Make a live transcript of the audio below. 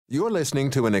You're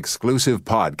listening to an exclusive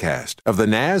podcast of the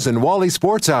Naz and Wally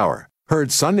Sports Hour.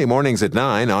 Heard Sunday mornings at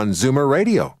 9 on Zoomer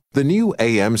Radio, the new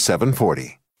AM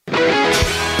 740.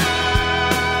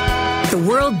 The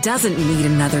world doesn't need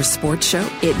another sports show.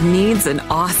 It needs an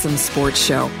awesome sports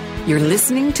show. You're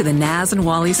listening to the Naz and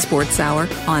Wally Sports Hour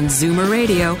on Zoomer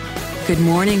Radio. Good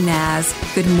morning, Naz.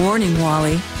 Good morning,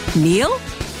 Wally. Neil,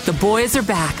 the boys are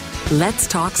back. Let's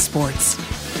talk sports.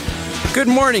 Good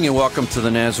morning and welcome to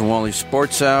the Naz and Wally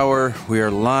Sports Hour. We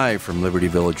are live from Liberty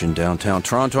Village in downtown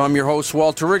Toronto. I'm your host,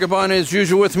 Walter Rigabon. As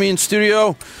usual, with me in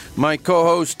studio, my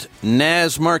co-host,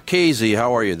 Naz Marchese.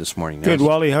 How are you this morning, Naz? Good,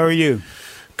 Wally. How are you?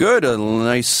 Good. A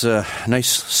nice,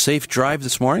 safe drive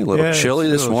this morning. A little chilly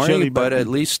this morning, but at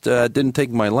least didn't take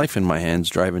my life in my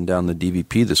hands driving down the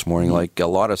DVP this morning, like a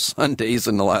lot of Sundays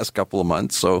in the last couple of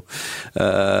months. So,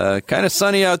 kind of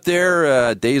sunny out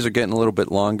there. Days are getting a little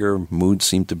bit longer. Moods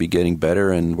seem to be getting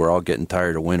better, and we're all getting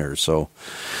tired of winter. So,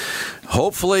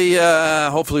 hopefully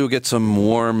we'll get some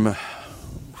warm,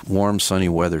 sunny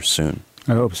weather soon.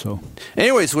 I hope so.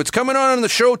 Anyways, what's coming on the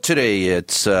show today?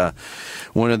 It's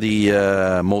one of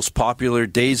the most popular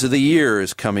days of the year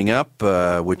is coming up,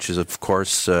 which is, of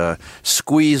course,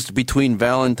 squeezed between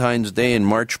Valentine's Day and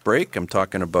March break. I'm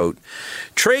talking about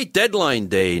Trade Deadline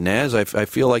Day, Naz. I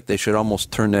feel like they should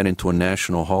almost turn that into a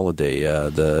national holiday.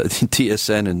 The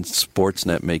TSN and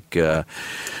Sportsnet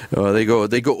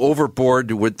they go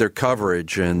overboard with their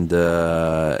coverage, and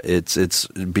it's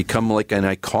become like an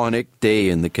iconic day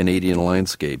in the Canadian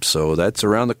landscape. So that's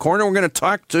around the corner. We're going to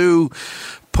talk to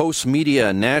Post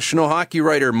Media national hockey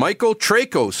writer Michael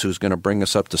Traikos, who's going to bring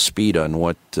us up to speed on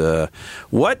what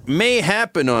may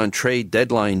happen on Trade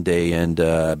Deadline Day, and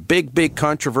big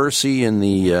controversy in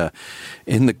the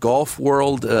golf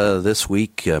world this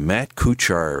week. Matt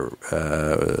Kuchar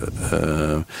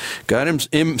got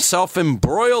himself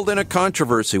embroiled in a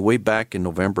controversy way back in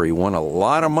November. He won a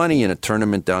lot of money in a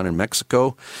tournament down in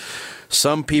Mexico.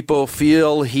 Some people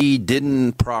feel he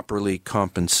didn't properly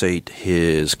compensate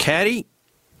his caddy,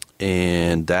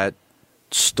 and that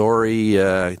story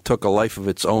took a life of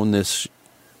its own this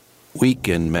week,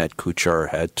 and Matt Kuchar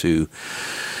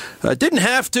didn't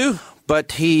have to,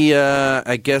 but he,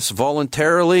 I guess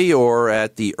voluntarily or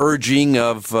at the urging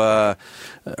of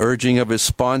his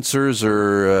sponsors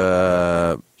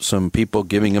or some people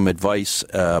giving him advice,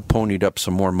 ponied up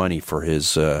some more money for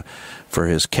his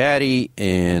caddy,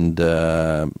 and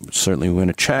certainly we're going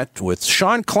to chat with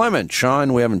Sean Clement.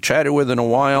 Sean, we haven't chatted with in a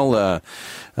while.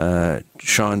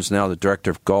 Sean's now the director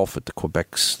of golf at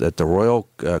the Royal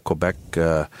Quebec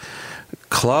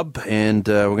Club, and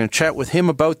we're going to chat with him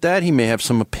about that. He may have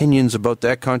some opinions about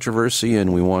that controversy,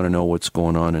 and we want to know what's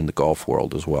going on in the golf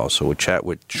world as well. So we'll chat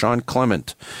with Sean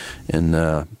Clement in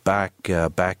back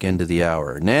end of the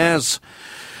hour. Naz,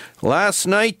 last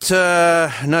night,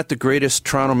 not the greatest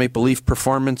Toronto Maple Leaf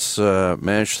performance.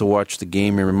 Managed to watch the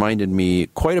game. It reminded me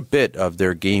quite a bit of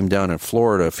their game down in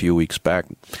Florida a few weeks back.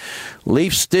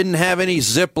 Leafs didn't have any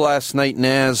zip last night,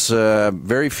 Naz.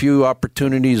 Very few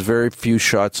opportunities, very few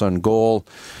shots on goal.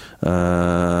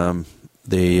 They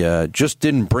just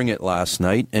didn't bring it last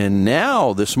night. And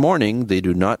now, this morning, they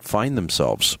do not find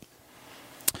themselves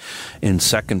in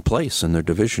second place in their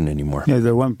division anymore. Yeah,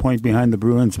 they're 1 point behind the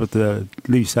Bruins, but the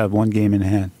Leafs have one game in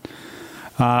hand.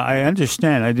 I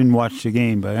understand. I didn't watch the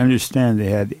game, but I understand they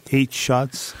had 8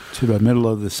 shots to the middle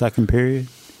of the second period.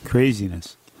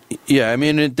 Craziness. Yeah, I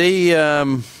mean, they,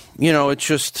 it's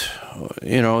just,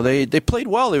 they played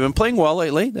well. They've been playing well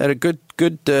lately. They had a good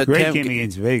great game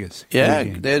against Vegas. Yeah,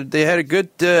 they had a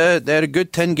good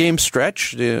 10-game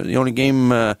stretch. The only game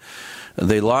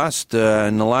they lost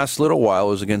in the last little while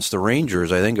was against the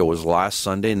Rangers. I think it was last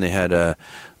Sunday, and they had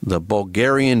the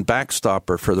Bulgarian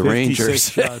backstopper for the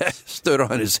Rangers stood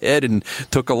on his head and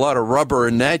took a lot of rubber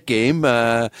in that game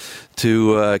to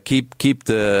keep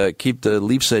the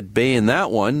Leafs at bay in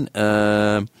that one.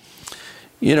 So,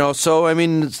 I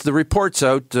mean, the report's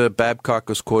out. Babcock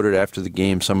was quoted after the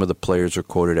game. Some of the players are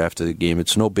quoted after the game.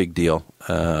 It's no big deal.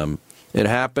 It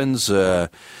happens. Move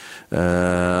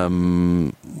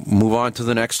on to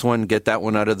the next one, get that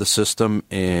one out of the system,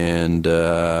 and we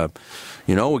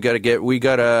got to get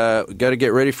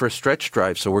ready for a stretch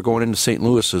drive. So we're going into St.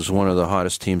 Louis as one of the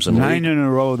hottest teams in the league. 9 in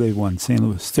a row they've won. St.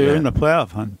 Louis. They're in the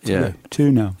playoff hunt today. 2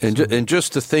 now. And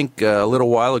just to think, a little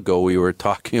while ago we were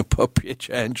talking about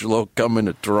Pietrangelo coming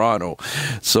to Toronto.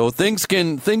 So things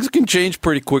can change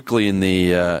pretty quickly in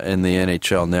the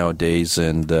NHL nowadays.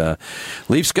 And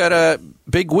Leafs got a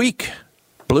big week.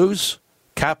 Blues,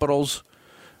 Capitals,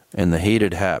 and the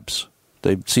hated Habs.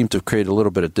 They seem to have created a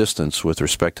little bit of distance with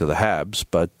respect to the Habs,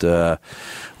 but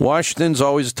Washington's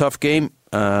always a tough game.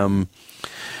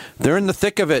 they're in the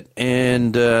thick of it,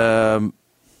 and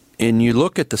you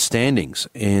look at the standings,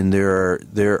 and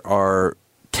there are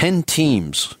 10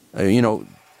 teams.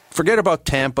 Forget about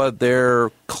Tampa; they're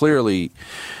clearly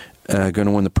going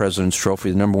to win the President's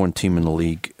Trophy, the number one team in the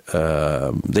league.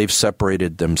 They've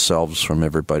separated themselves from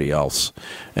everybody else,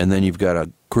 and then you've got a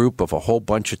group of a whole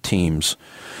bunch of teams,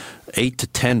 8 to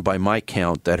 10 by my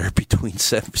count, that are between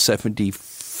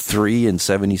 73 and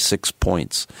 76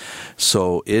 points.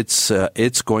 So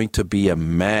it's going to be a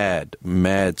mad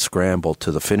scramble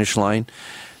to the finish line.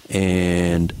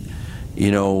 And,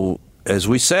 as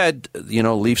we said,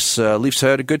 Leafs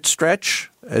had a good stretch.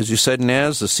 As you said,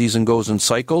 Naz, the season goes in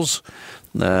cycles.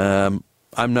 I'm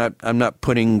not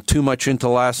putting too much into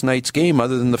last night's game,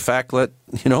 other than the fact that,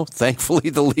 thankfully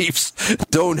the Leafs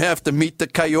don't have to meet the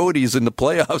Coyotes in the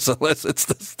playoffs unless it's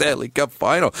the Stanley Cup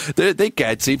final. They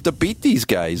can't seem to beat these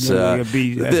guys. They're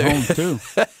be at home too.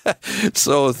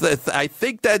 So I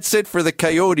think that's it for the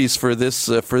Coyotes for this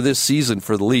season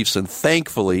for the Leafs, and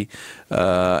thankfully,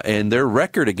 and their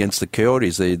record against the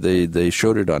Coyotes, they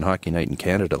showed it on Hockey Night in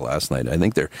Canada last night. I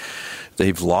think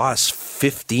they've lost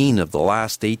 15 of the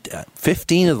last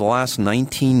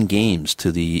 19 games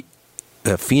to the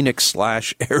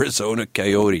Phoenix/Arizona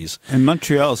Coyotes. And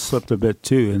Montreal slipped a bit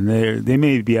too, and they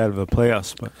may be out of a playoff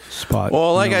spot.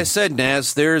 Well, like I said,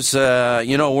 Naz, there's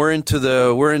we're into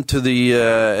the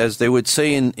as they would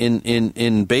say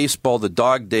in baseball, the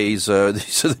dog days.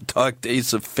 These are the dog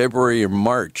days of February or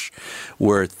March,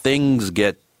 where things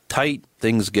get tight,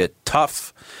 things get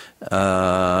tough,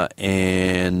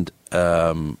 and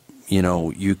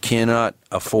you cannot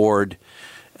afford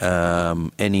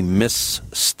any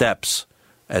missteps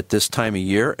at this time of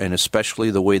year, and especially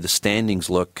the way the standings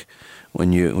look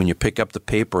when you pick up the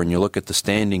paper and you look at the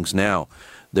standings now.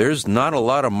 There's not a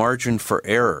lot of margin for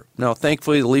error. Now,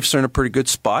 thankfully, the Leafs are in a pretty good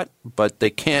spot, but they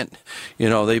can't.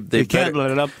 They can't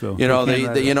let it up though.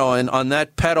 And on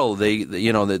that pedal,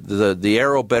 the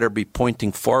arrow better be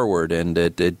pointing forward, and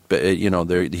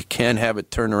you can't have it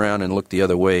turn around and look the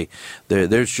other way.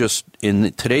 There's just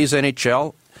in today's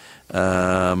NHL,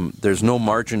 there's no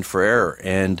margin for error,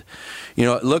 and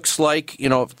it looks like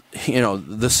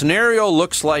the scenario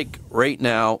looks like right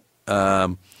now,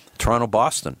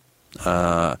 Toronto-Boston.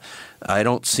 I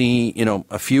don't see,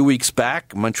 a few weeks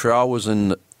back, Montreal was in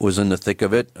the thick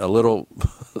of it. A little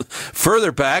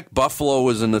further back, Buffalo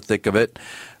was in the thick of it.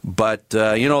 But,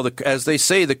 as they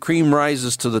say, the cream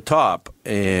rises to the top.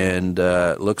 And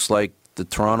it looks like the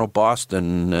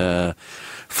Toronto-Boston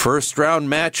first-round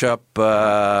matchup,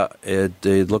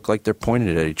 they look like they're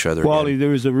pointed at each other. Wally, there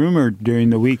was a rumor during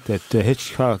the week that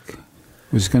Hitchcock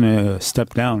was going to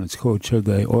step down as coach of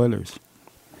the Oilers.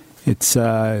 It's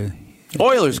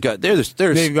Oilers got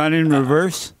they've gone in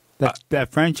reverse.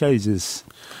 That franchise is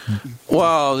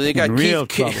they got real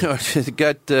Keith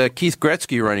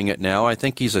Gretzky running it now. I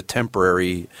think he's a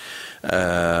temporary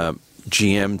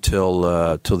GM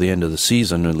till the end of the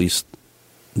season. At least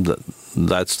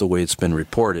that's the way it's been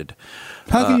reported.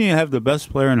 How can you have the best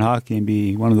player in hockey and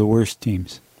be one of the worst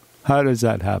teams? How does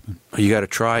that happen? You got to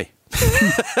try.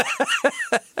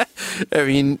 I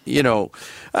mean,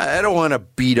 I don't want to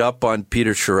beat up on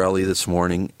Peter Chiarelli this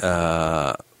morning,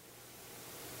 but,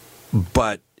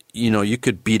 you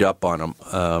could beat up on him,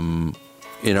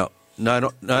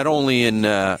 not only in,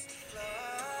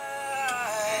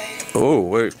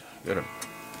 wait,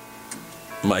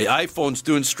 my iPhone's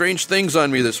doing strange things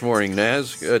on me this morning,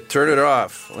 Naz. Turn it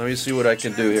off. Let me see what I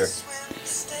can do here.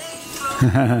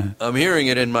 I'm hearing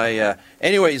it in my,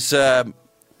 anyways, just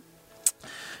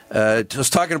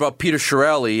talking about Peter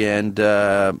Chiarelli, and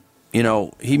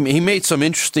he made some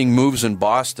interesting moves in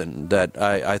Boston that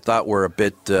I thought were a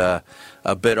bit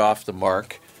off the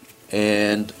mark,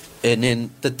 and in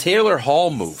the Taylor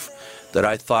Hall move that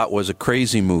I thought was a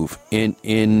crazy move in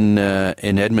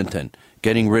Edmonton,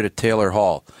 getting rid of Taylor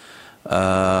Hall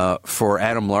for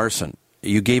Adam Larson.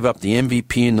 You gave up the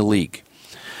MVP in the league.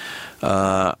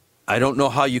 I don't know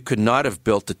how you could not have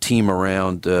built a team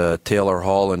around Taylor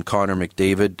Hall and Connor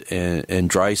McDavid and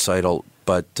Draisaitl,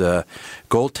 but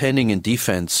goaltending and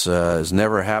defense has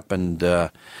never happened.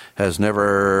 They've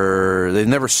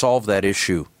never solved that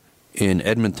issue in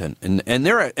Edmonton, and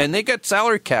they got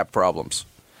salary cap problems,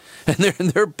 and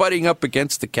they're butting up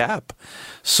against the cap.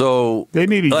 So they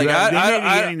may be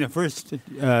getting the first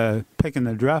pick in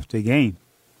the draft again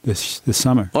this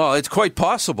summer. Well, it's quite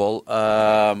possible.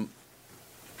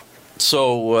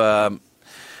 So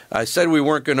I said we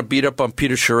weren't going to beat up on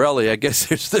Peter Chiarelli. I guess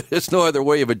there's no other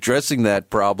way of addressing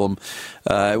that problem.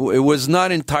 It was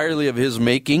not entirely of his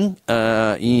making.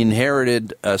 He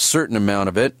inherited a certain amount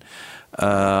of it.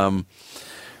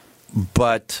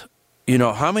 But,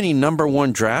 how many number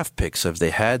one draft picks have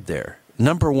they had there?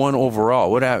 Number one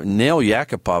overall. What happened? Nail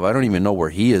Yakupov, I don't even know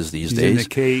where he is these days. In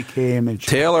the K image.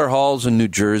 Taylor Hall's in New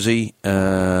Jersey.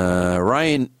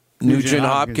 Ryan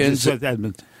Nugent-Hopkins. With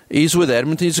Edmonton. He's with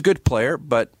Edmonton. He's a good player,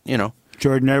 but,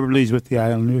 Jordan Eberle's with the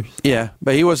Islanders. Yeah,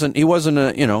 but he wasn't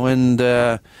and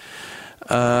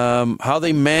how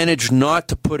they managed not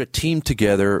to put a team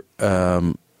together,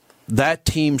 that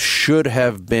team should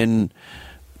have been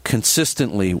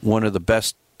consistently one of the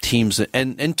best teams.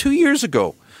 And 2 years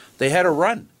ago, they had a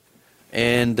run,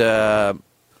 and they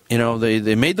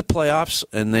made the playoffs,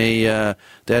 and they had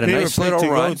a nice little run. They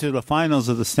were to go to the finals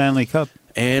of the Stanley Cup.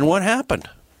 And what happened?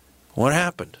 What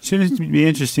happened? Shouldn't it be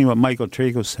interesting what Michael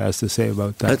Traikos has to say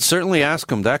about that? Let's certainly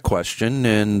ask him that question,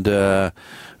 and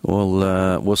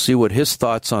we'll see what his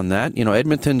thoughts on that.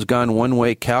 Edmonton's gone one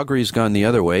way, Calgary's gone the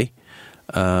other way.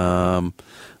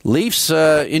 Leafs,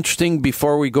 interesting.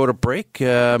 Before we go to break,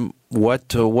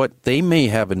 what they may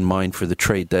have in mind for the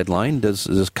trade deadline.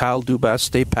 Does Kyle Dubas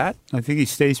stay pat? I think he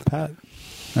stays pat.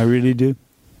 I really do.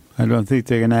 I don't think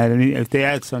they're going to add any. If they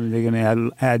add something, they're going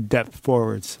to add depth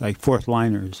forwards, like fourth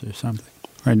liners or something.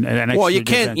 Well, you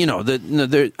can't.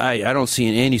 I don't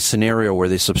see any scenario where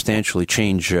they substantially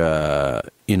change. The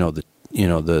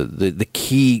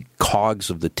key cogs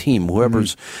of the team.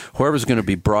 Whoever's going to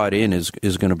be brought in is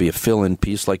going to be a fill-in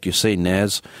piece, like you say,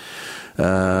 Naz.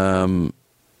 The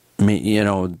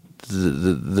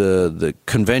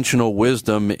conventional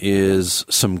wisdom is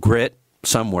some grit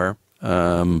somewhere.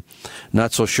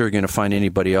 Not so sure you're going to find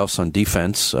anybody else on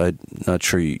defense. I'm not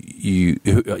sure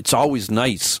it's always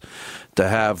nice to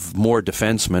have more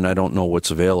defensemen. I don't know what's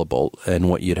available and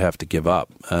what you'd have to give up.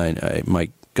 My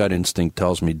gut instinct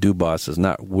tells me Dubas is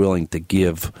not willing to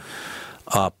give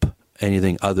up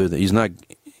anything other than he's not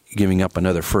giving up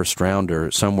another first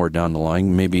rounder somewhere down the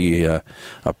line, maybe a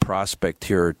prospect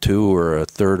here or two, or a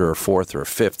third or a fourth or a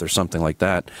fifth or something like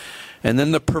that. And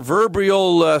then the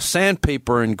proverbial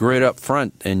sandpaper and grit up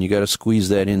front, and you got to squeeze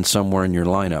that in somewhere in your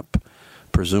lineup,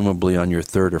 presumably on your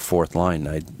third or fourth line.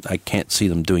 I can't see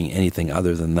them doing anything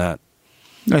other than that.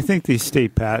 I think they stay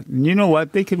pat. And you know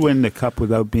what? They could win the Cup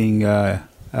without being a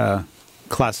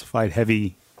classified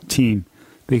heavy team.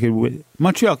 They could win.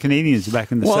 Montreal Canadiens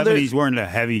back in the 70s weren't a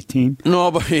heavy team.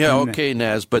 No, but okay,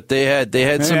 Naz. But they had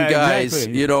some guys.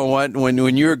 Exactly. You know what? When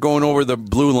you were going over the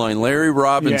blue line, Larry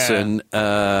Robinson,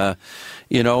 and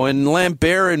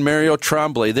Lambert and Mario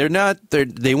Tremblay.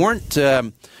 They weren't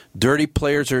dirty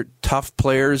players or tough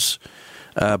players.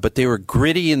 But they were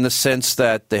gritty in the sense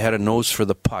that they had a nose for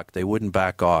the puck. They wouldn't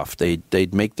back off.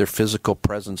 They'd make their physical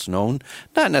presence known,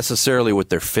 not necessarily with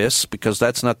their fists, because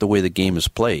that's not the way the game is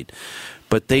played.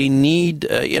 But they need,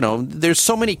 there's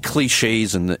so many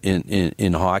cliches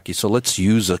in hockey, so let's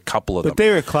use a couple of them. But they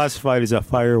were classified as a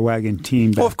fire wagon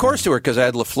team. Well, of course they were, because I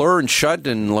had Lafleur and Shutt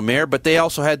and Lemaire, but they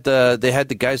also had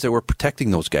the guys that were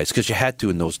protecting those guys, because you had to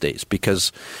in those days.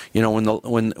 Because when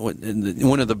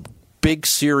one of the big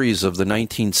series of the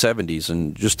 1970s,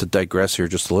 and just to digress here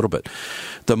just a little bit,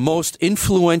 the most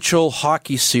influential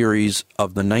hockey series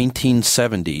of the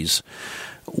 1970s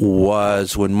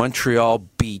was when Montreal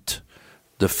beat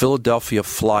the Philadelphia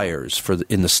Flyers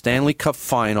in the Stanley Cup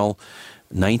Final,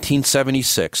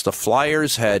 1976. The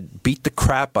Flyers had beat the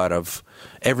crap out of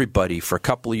everybody for a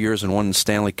couple of years and won the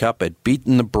Stanley Cup, had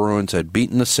beaten the Bruins, had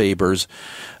beaten the Sabres.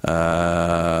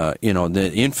 The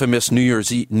infamous New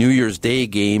Year's Day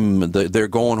game, their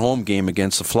going home game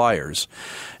against the Flyers.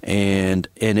 And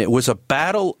it was a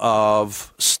battle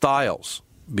of styles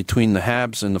between the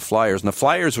Habs and the Flyers. And the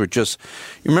Flyers were just,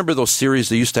 you remember those series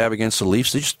they used to have against the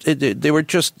Leafs? They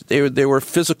were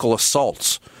physical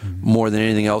assaults more than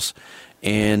anything else.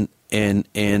 And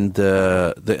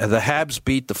the Habs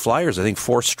beat the Flyers, I think,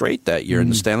 4 straight that year in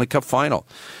the Stanley Cup Final.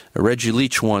 Reggie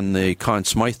Leach won the Conn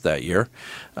Smythe that year,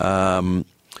 and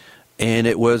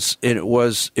it was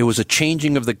a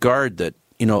changing of the guard that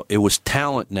it was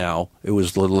talent now. It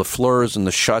was the Lafleurs and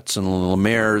the Schutts and the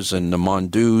Lemaires and the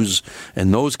Mondus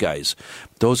and those guys.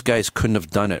 Those guys couldn't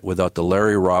have done it without the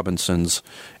Larry Robinsons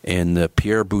and the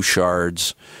Pierre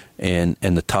Bouchards and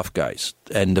the tough guys.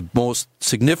 And the most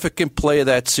significant play of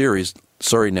that series,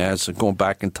 sorry, Naz, I'm going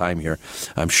back in time here.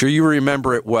 I'm sure you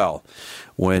remember it well.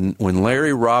 When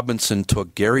Larry Robinson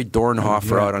took Gary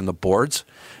Dornhofer out on the boards,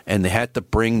 and they had to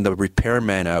bring the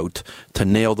repairman out to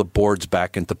nail the boards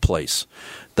back into place.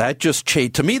 That just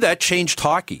changed. To me, that changed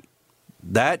hockey.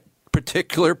 That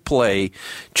particular play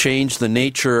changed the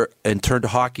nature and turned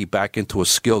hockey back into a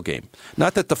skill game.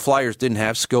 Not that the Flyers didn't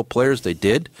have skilled players, they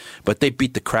did, but they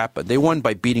beat the crap. They won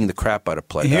by beating the crap out of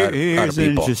play. Here's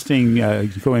an interesting,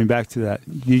 going back to that.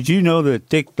 Did you know that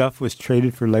Dick Duff was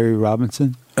traded for Larry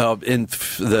Robinson? In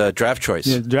the draft choice.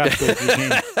 Yeah, draft choice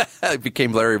it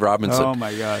became Larry Robinson. Oh,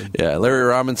 my God. Yeah, Larry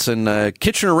Robinson,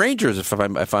 Kitchener Rangers,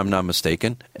 if I'm not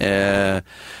mistaken.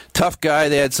 Tough guy.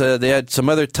 They had some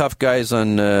other tough guys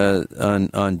on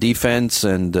defense,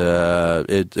 and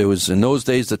it was in those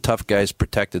days the tough guys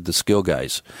protected the skill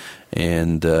guys,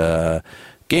 and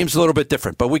game's a little bit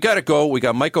different. But we got to go. We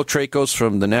got Michael Traikos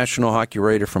from the National Hockey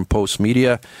Writer from Post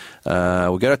Media. We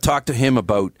got to talk to him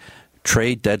about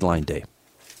trade deadline day.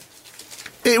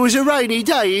 It was a rainy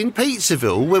day in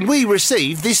Pizzaville when we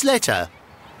received this letter.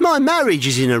 My marriage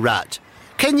is in a rut.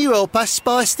 Can you help us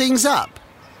spice things up?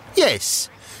 Yes.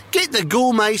 Get the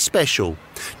gourmet special.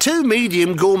 2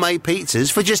 medium gourmet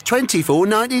pizzas for just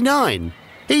 $24.99.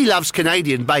 He loves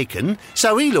Canadian bacon,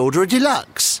 so he'll order a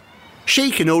deluxe. She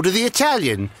can order the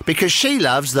Italian because she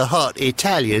loves the hot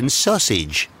Italian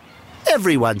sausage.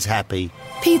 Everyone's happy.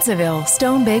 Pizzaville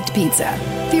Stone-Baked Pizza.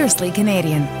 Fiercely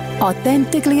Canadian.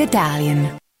 Authentically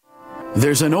Italian.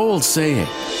 There's an old saying,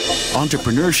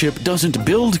 entrepreneurship doesn't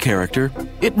build character,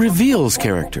 it reveals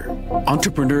character.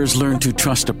 Entrepreneurs learn to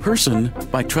trust a person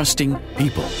by trusting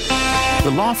people. The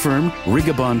law firm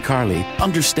Rigabon Carley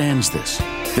understands this.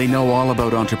 They know all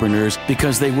about entrepreneurs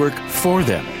because they work for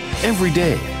them every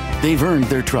day. They've earned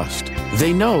their trust.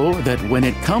 They know that when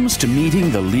it comes to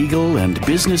meeting the legal and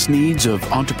business needs of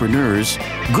entrepreneurs,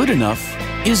 good enough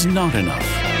is not enough.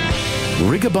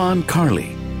 Rigabon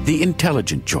Carley, the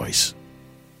intelligent choice.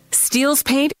 Steele's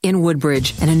Paint in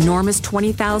Woodbridge, an enormous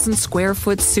 20,000 square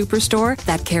foot superstore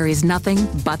that carries nothing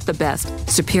but the best.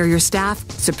 Superior staff,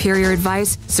 superior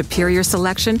advice, superior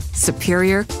selection,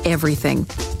 superior everything.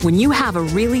 When you have a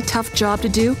really tough job to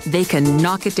do, they can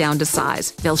knock it down to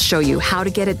size. They'll show you how to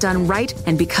get it done right,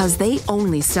 and because they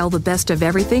only sell the best of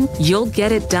everything, you'll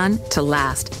get it done to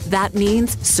last. That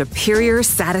means superior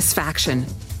satisfaction.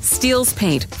 Steele's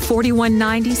Paint,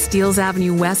 4190 Steeles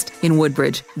Avenue West in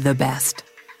Woodbridge. The best.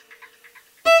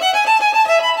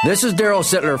 This is Daryl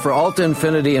Sittler for Alta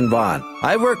Infinity in Vaughan.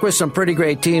 I've worked with some pretty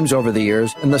great teams over the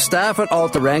years, and the staff at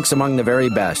Alta ranks among the very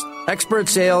best. Expert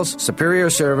sales,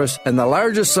 superior service, and the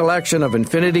largest selection of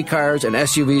Infinity cars and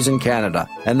SUVs in Canada,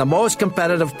 and the most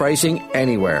competitive pricing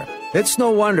anywhere. It's no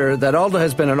wonder that Alta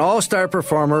has been an all-star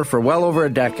performer for well over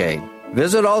a decade.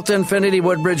 Visit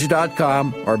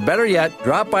AltaInfinityWoodbridge.com, or better yet,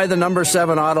 drop by the number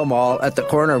 7 Auto Mall at the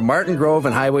corner of Martin Grove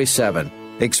and Highway 7.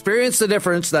 Experience the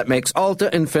difference that makes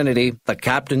Alta Infinity the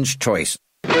captain's choice.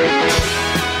 They're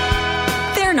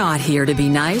not here to be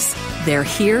nice. They're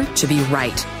here to be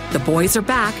right. The boys are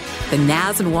back. The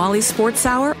Naz and Wally Sports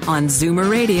Hour on Zoomer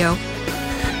Radio.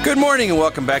 Good morning and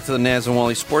welcome back to the Naz and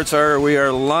Wally Sports Hour. We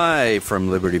are live from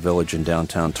Liberty Village in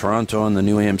downtown Toronto on the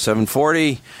new AM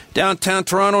 740. Downtown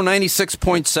Toronto,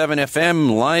 96.7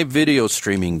 FM. Live video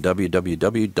streaming,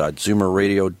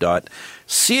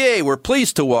 www.zoomerradio.ca. We're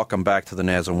pleased to welcome back to the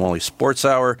Naz and Wally Sports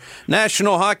Hour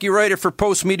National Hockey Writer for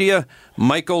Post Media,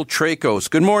 Michael Traikos.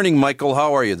 Good morning, Michael.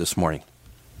 How are you this morning?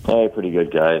 Hey, pretty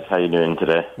good, guys. How you doing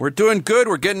today? We're doing good.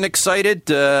 We're getting excited.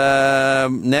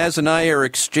 Naz and I are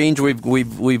exchanged.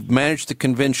 We've managed to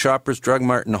convince Shoppers Drug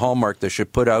Mart and Hallmark they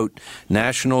should put out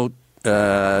national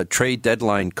trade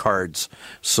deadline cards.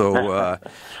 So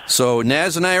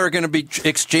Naz and I are going to be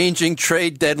exchanging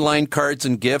trade deadline cards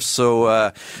and gifts.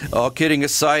 So all kidding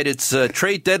aside, it's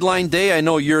trade deadline day. I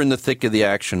know you're in the thick of the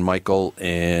action, Michael,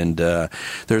 and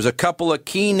there's a couple of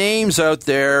key names out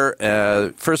there.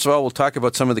 First of all, we'll talk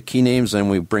about some of the key names, and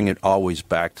we bring it always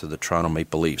back to the Toronto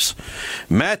Maple Leafs.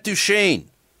 Matt Duchene,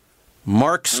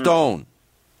 Mark Stone,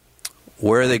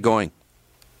 where are they going?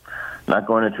 Not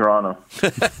going to Toronto.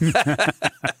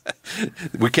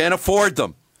 We can't afford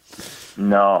them.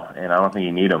 No, and I don't think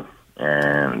you need them.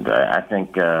 And I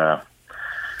think the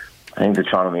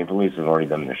Toronto Maple Leafs have already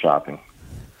done their shopping.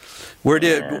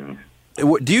 Do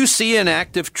you see an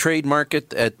active trade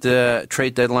market at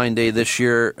trade deadline day this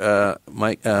year,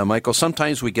 Michael?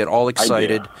 Sometimes we get all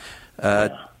excited.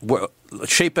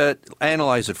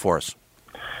 Analyze it for us.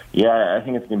 Yeah, I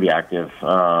think it's going to be active.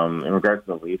 In regards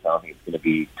to the Leafs, I don't think it's going to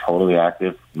be totally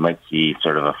active. You might see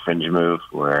sort of a fringe move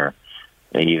where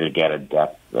they either get a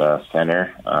depth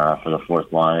center for the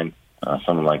fourth line,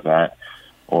 something like that,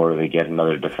 or they get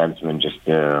another defenseman just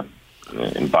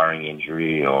barring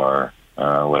injury or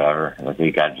whatever. I think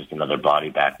they got just another body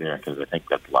back there because I think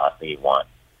that's the last thing you want.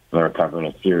 They're covering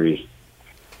a series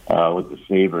with the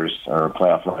Sabres, or a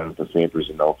playoff run with the Sabres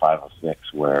in 05-06,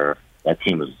 where that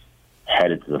team was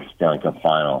headed to the Stanley Cup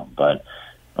final, but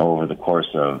over the course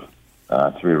of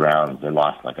 3 rounds, they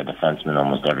lost like a defenseman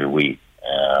almost every week,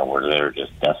 where they were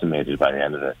just decimated by the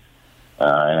end of it.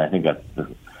 And I think that's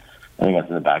in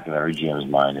the back of every GM's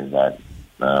mind, is that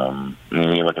And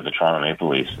then you look at the Toronto Maple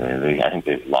Leafs. I think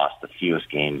they've lost the fewest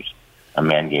games,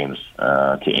 man games,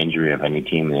 to injury of any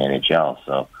team in the NHL.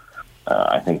 So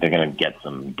I think they're going to get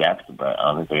some depth, but I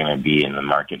don't think they're going to be in the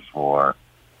market for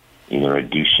either a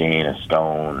Duchesne, a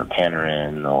Stone, a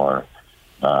Panarin, or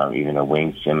even a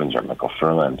Wayne Simmons or Michael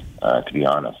Furland, to be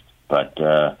honest. But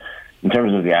in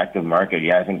terms of the active market,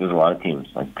 I think there's a lot of teams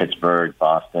like Pittsburgh,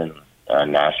 Boston,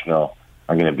 Nashville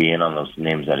are going to be in on those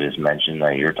names that I just mentioned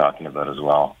that you're talking about as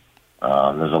well.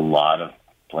 There's a lot of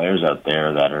players out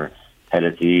there that are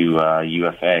headed to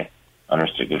UFA,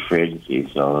 unrestricted free agency.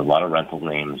 So a lot of rental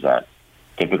names that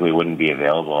typically wouldn't be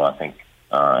available, I think,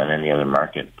 in any other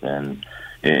market. And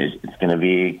it's going to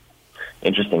be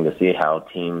interesting to see how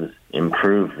teams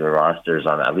improve their rosters,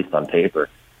 at least on paper,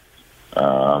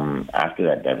 after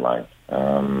that deadline.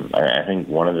 I think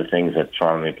one of the things that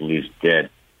Toronto Maple Leafs did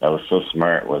that was so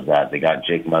smart was that they got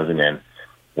Jake Muzzin in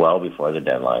well before the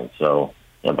deadline. So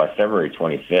by February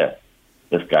 25th,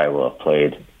 this guy will have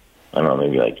played, I don't know,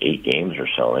 maybe like 8 games or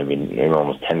so, maybe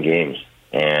almost 10 games.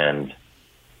 And,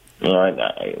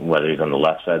 whether he's on the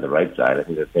left side or the right side, I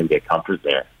think there's going to be a comfort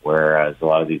there. Whereas a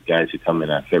lot of these guys who come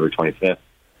in on February 25th,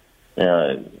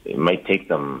 it might take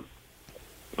them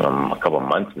a couple of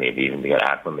months maybe even to get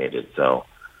acclimated. So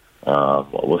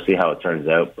we'll see how it turns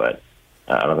out. But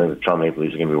I don't think the Toronto Maple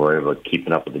Leafs are going to be worried about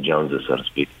keeping up with the Joneses, so to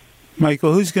speak.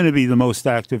 Michael, who's going to be the most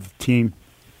active team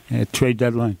at trade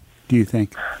deadline, do you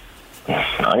think?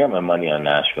 I got my money on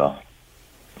Nashville.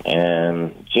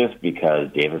 And just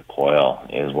because David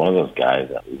Poile is one of those guys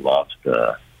that loves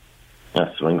to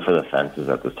swing for the fences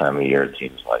at this time of year, it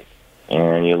seems like.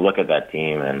 And you look at that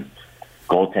team, and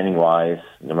goaltending-wise,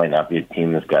 there might not be a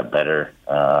team that's got better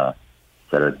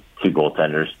set of 2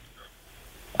 goaltenders.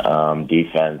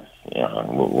 Defense,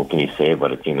 what can you say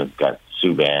about a team that's got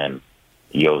Subban,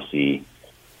 Yossi,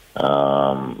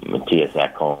 Matthias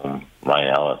Ekholm, Ryan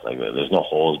Ellis? Like, there's no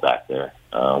holes back there.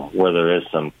 Where there is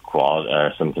some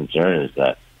some concern is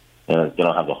that they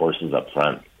don't have the horses up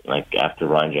front. Like after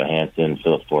Ryan Johansson,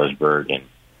 Philip Forsberg, and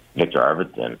Victor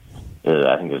Arvidsson,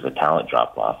 I think there's a talent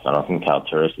drop off. I don't think Kyle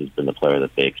Turris has been the player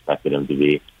that they expected him to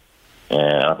be, and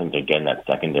I don't think they're getting that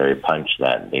secondary punch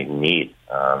that they need.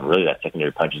 Really, that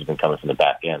secondary punch has been coming from the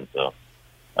back end. So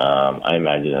I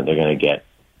imagine that they're going to get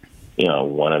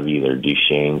one of either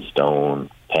Duchesne, Stone,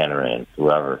 Panarin,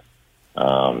 whoever.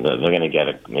 They're going to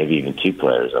get maybe even 2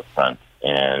 players up front.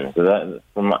 And so that,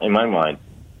 in my mind,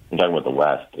 I'm talking about the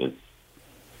West,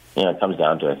 it comes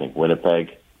down to, I think,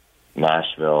 Winnipeg,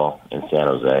 Nashville, and San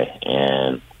Jose.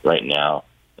 And right now,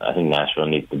 I think Nashville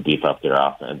needs to beef up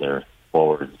their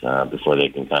forwards before they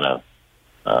can kind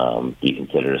of be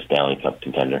considered a Stanley Cup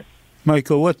contender.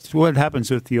 Michael, what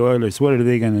happens with the Oilers? What are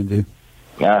they going to do?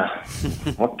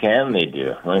 What can they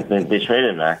do? Like they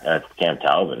traded Cam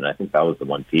Talbot, and I think that was the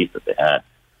one piece that they had.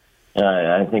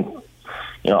 I think,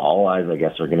 all eyes, I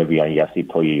guess, are going to be on Jesse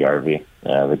Puljujarvi,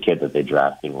 the kid that they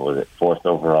drafted, was it 4th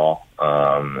overall,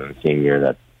 the same year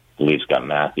that the Leafs got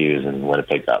Matthews and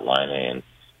Winnipeg got Laine, and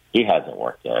he hasn't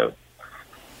worked out.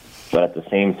 But at the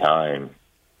same time,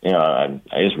 I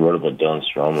just wrote about Dylan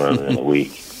Strome earlier in the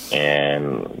week,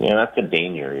 and, that's the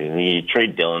danger. You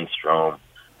trade Dylan Strome,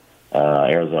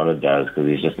 Arizona does, because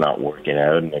he's just not working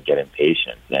out and they get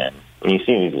impatient. And when you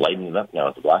see him, he's lighting it up now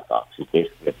with the Blackhawks. He's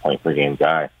basically a point-per-game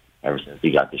guy ever since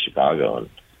he got to Chicago.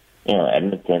 And,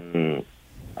 Edmonton,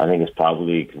 I think, is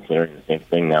probably considering the same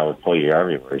thing now with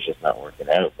Puljujarvi, where he's just not working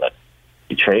out. But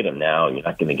you trade him now, you're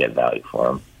not going to get value for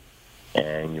him.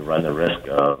 And you run the risk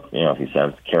of, if he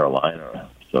sends to Carolina.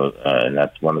 So, and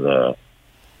that's one of the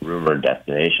rumored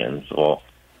destinations. Well,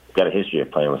 he's got a history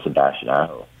of playing with Sebastian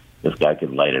Aho. This guy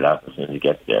could light it up as soon as he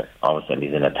gets there. All of a sudden,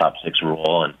 he's in a top 6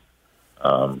 role,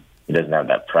 and he doesn't have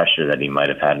that pressure that he might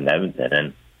have had in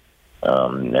Edmonton.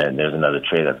 And there's another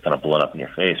trade that's kind of blown up in your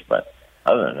face. But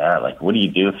other than that, what do you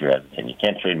do if you're Edmonton? You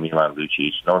can't trade Milan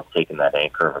Lucic. No one's taking that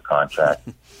anchor of a contract.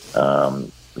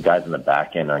 The guys in the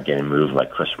back end aren't getting moved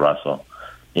like Chris Russell.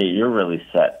 You're really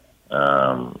set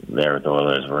there with the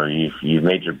Oilers, where you've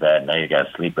made your bed. Now you got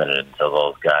to sleep in it until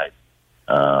those guys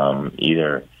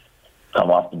either come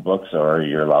off the books or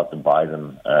you're allowed to buy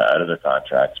them out of their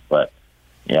contracts. But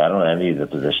I don't envy the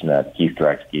position that Keith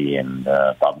Gretzky and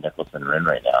Bob Nicholson are in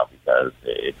right now, because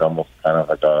it's almost kind of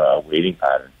like a waiting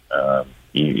pattern.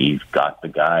 You've got the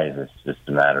guys. It's just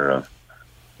a matter of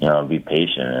be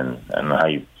patient, and how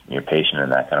you're patient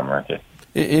in that kind of market.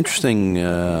 Interesting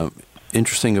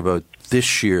about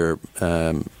this year,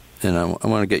 and I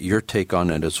want to get your take on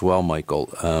it as well, Michael.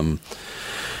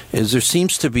 Is there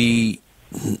seems to be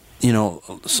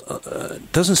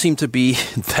doesn't seem to be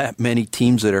that many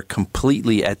teams that are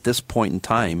completely, at this point in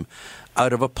time,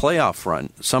 out of a playoff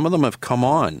run. Some of them have come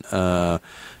on.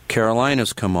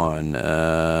 Carolina's come on.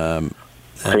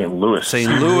 St. Louis.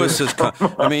 St. Louis has come.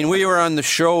 I mean, we were on the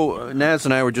show, Naz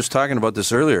and I were just talking about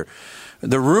this earlier.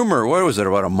 The rumor, what was it,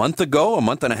 about a month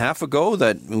and a half ago,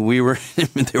 that they were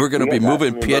going to be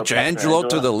moving Pietrangelo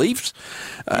to the Leafs?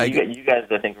 You guys,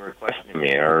 I think, were questioning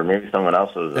me, or maybe someone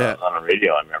else was on the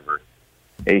radio, I remember.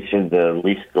 Hey, should the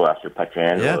Leafs go after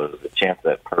Pietrangelo? Yeah. There's a chance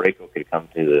that Traikos could come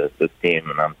to this team,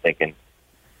 and I'm thinking,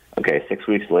 okay, 6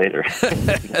 weeks later,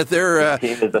 the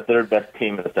team is the third best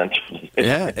team in the Central Division.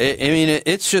 Yeah, I mean,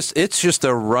 it's just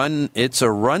a run. It's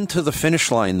a run to the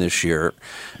finish line this year.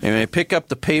 I mean, I pick up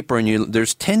the paper and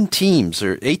there's 10 teams,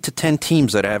 or 8 to 10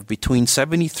 teams that have between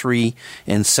 73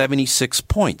 and 76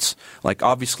 points, like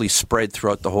obviously spread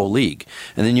throughout the whole league.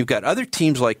 And then you've got other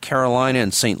teams like Carolina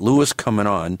and St. Louis coming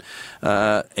on,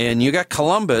 and you got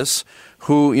Columbus,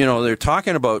 who, they're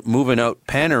talking about moving out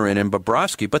Panarin and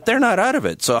Bobrovsky, but they're not out of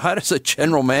it. So how does a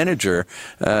general manager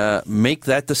make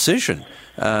that decision?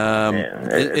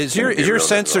 Is your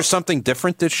sense there's something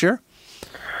different this year?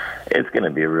 It's going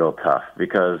to be real tough,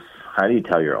 because how do you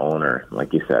tell your owner,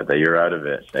 like you said, that you're out of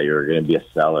it, that you're going to be a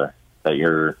seller, that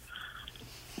you're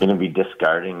going to be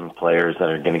discarding players that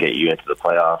are going to get you into the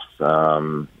playoffs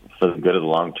for the good of the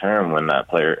long term, when that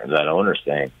owner's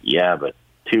saying, yeah, but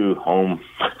 2 home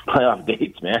playoff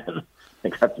dates, man. I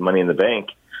got some money in the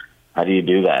bank. How do you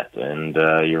do that? And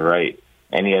you're right.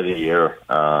 Any other year,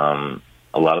 a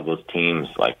lot of those teams,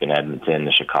 like in Edmonton,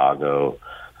 the Chicago,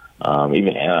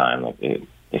 even Anaheim, like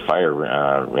they fire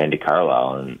Randy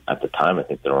Carlyle, and at the time, I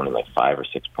think they're only like 5 or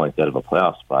 6 points out of a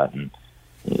playoff spot, and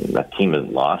that team has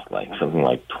lost like something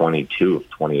like 22 of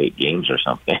 28 games or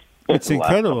something. It's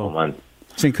incredible.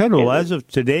 It's incredible. As of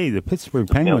today, the Pittsburgh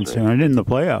Penguins aren't in the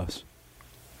playoffs.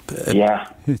 Yeah.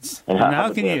 And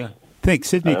how can you think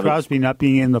Sidney Crosby not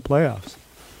being in the playoffs?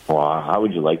 Well, how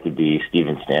would you like to be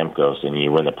Steven Stamkos and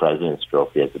you win the President's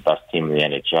Trophy as the best team in the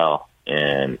NHL,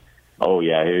 and,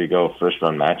 here you go,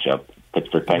 first-round matchup,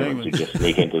 Pittsburgh Penguins who just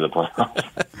sneak into the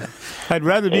playoffs. I'd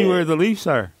rather be where the Leafs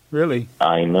are, really.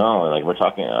 I know. Like, we're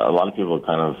talking, a lot of people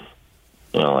kind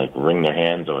of, wring their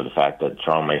hands over the fact that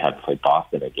Toronto might have to play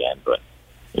Boston again, but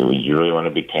you really want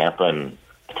to be Tampa and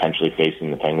potentially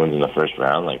facing the Penguins in the first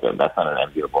round? Like, that's not an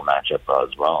enviable matchup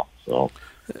as well. So,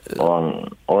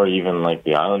 or even like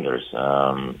the Islanders,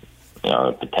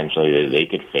 potentially they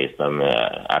could face them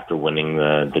after winning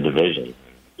the division.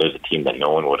 There's a team that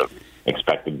no one would have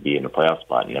expected to be in the playoff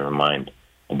spot, never mind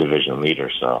a division leader.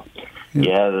 So,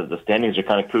 the standings are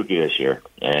kind of kooky this year.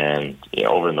 And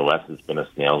over in the West, it's been a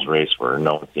snail's race where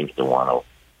no one seems to want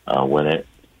to win it.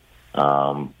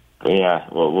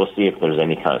 We'll see if there's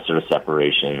any kind of sort of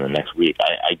separation in the next week.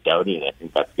 I doubt it. I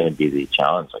think that's going to be the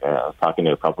challenge. Like, I was talking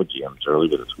to a couple of GMs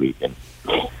earlier this week, and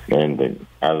that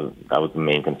was the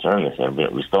main concern. They said,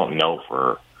 we still don't know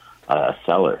for a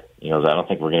seller. I don't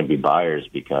think we're going to be buyers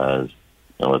because,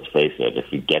 let's face it,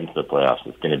 if you get into the playoffs,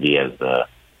 it's going to be as the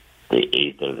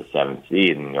 8th or the 7th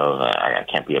seed, and I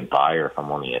can't be a buyer if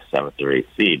I'm only a 7th or 8th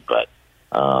seed, but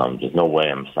there's no way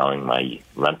I'm selling my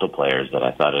rental players that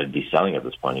I thought I'd be selling at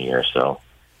this point of the year. So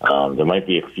there might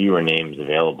be a fewer names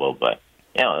available, but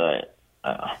if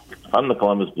I'm the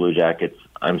Columbus Blue Jackets,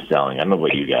 I'm selling. I don't know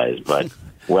about you guys, but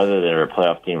whether they're a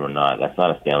playoff team or not, that's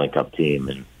not a Stanley Cup team,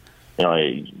 and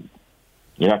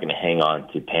you're not going to hang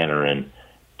on to Panarin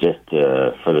just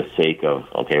for the sake of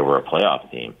we're a playoff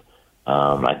team.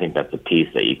 I think that's a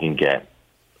piece that you can get.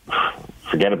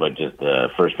 Forget about just the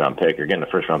first round pick. You're getting a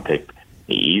first round pick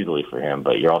easily for him,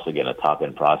 but you're also getting a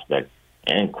top-end prospect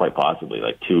and quite possibly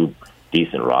like 2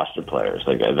 decent roster players.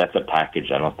 Like, that's a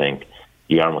package I don't think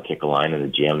Jarmo Kekalainen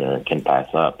and the GM there can pass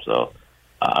up. So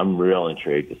I'm real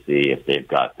intrigued to see if they've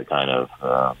got the kind of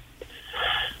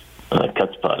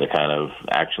chutzpah to kind of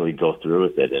actually go through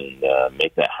with it and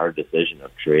make that hard decision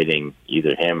of trading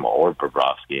either him or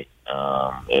Bobrovsky.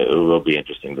 It will be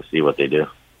interesting to see what they do.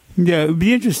 Yeah, it would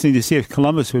be interesting to see if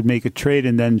Columbus would make a trade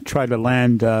and then try to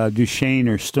land Duchesne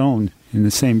or Stone in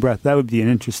the same breath. That would be an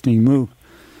interesting move.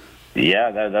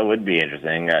 Yeah, that would be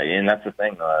interesting. And that's the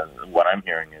thing. What I'm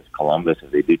hearing is Columbus,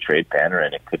 if they do trade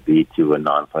Panarin, it could be to a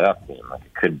non-playoff team. Like,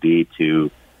 it could be to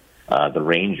the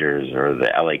Rangers or the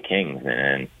LA Kings.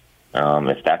 And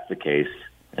if that's the case,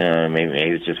 maybe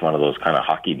it's just one of those kind of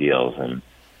hockey deals, and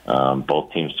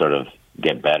both teams sort of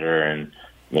get better, and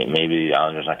maybe the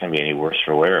Islanders not going to be any worse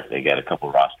for wear if they get a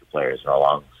couple roster players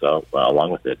along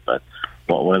with it. But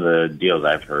one of the deals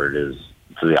I've heard is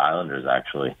to the Islanders,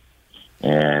 actually.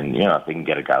 And, if they can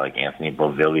get a guy like Anthony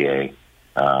Beauvillier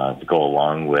to go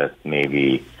along with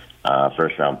maybe a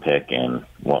first-round pick and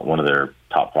one of their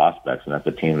top prospects, and that's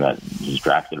a team that has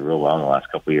drafted real well in the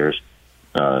last couple of years,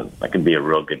 that could be a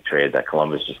real good trade that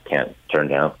Columbus just can't turn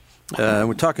down.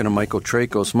 We're talking to Michael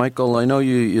Traikos. Michael, I know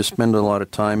you spend a lot of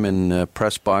time in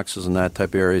press boxes and that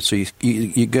type of area, so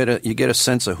you get a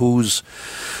sense of who's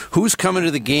coming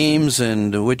to the games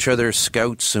and which other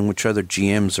scouts and which other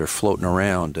GMs are floating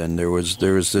around. And there was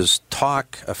this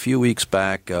talk a few weeks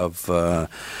back of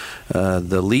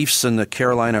the Leafs and the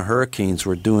Carolina Hurricanes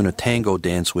were doing a tango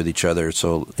dance with each other.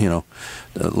 So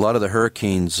a lot of the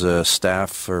Hurricanes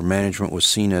staff or management was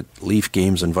seen at Leaf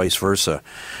games and vice versa.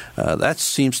 That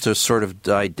seems to sort of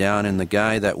died down, and the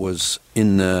guy that was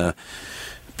in the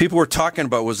people were talking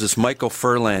about was this Michael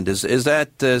Furland. Is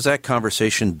that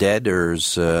conversation dead, or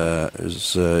is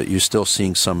you still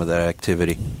seeing some of that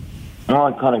activity? Well,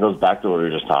 it kind of goes back to what we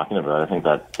were just talking about. I think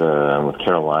that with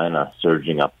Carolina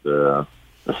surging up the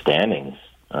standings,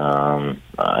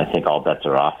 I think all bets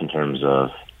are off in terms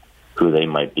of who they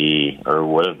might be or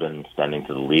would have been sending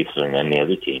to the Leafs or any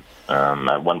other team.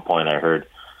 At one point, I heard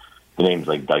the names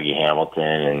like Dougie Hamilton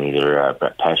and either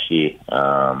Brett Pesce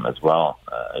as well,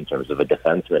 in terms of a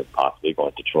defenseman possibly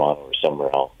going to Toronto or somewhere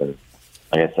else. And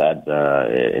like I said,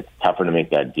 it's tougher to make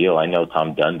that deal. I know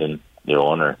Tom Dundon, their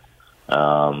owner,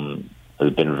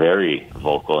 has been very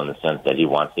vocal in the sense that he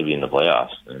wants to be in the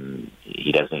playoffs, and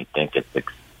he doesn't think it's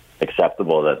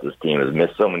acceptable that this team has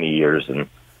missed so many years. And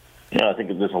I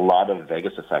think there's a lot of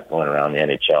Vegas effect going around the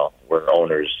NHL where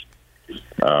owners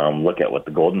look at what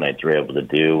the Golden Knights were able to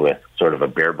do with sort of a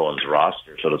bare bones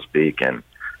roster, so to speak, and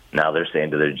now they're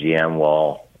saying to their GM,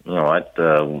 well, you know what,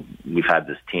 we've had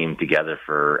this team together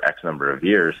for X number of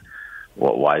years.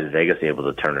 Well, why is Vegas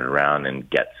able to turn it around and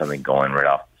get something going right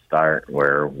off the start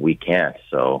where we can't?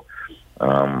 So,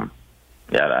 I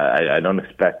don't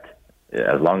expect,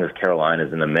 as long as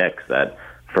Carolina's in the mix, that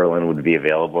Ferland would be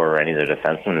available or any of their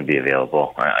defensemen would be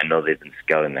available. I know they've been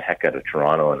scouting the heck out of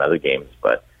Toronto and other games,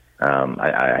 but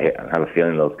I have a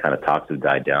feeling those kind of talks have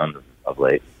died down of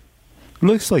late.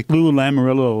 Looks like Lou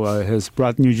Lamoriello has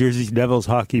brought New Jersey Devils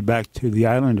hockey back to the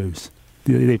Islanders.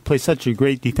 They play such a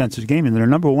great defensive game, and they're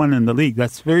number one in the league.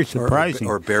 That's very surprising.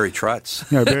 Or Barry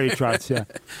Trotz. Yeah, Barry Trotz, yeah.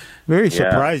 Very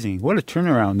surprising. What a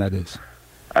turnaround that is.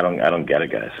 I don't get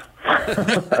it, guys.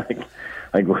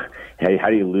 like, hey, how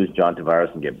do you lose John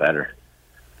Tavares and get better?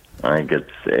 I think it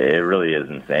really is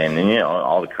insane. And,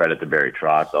 all the credit to Barry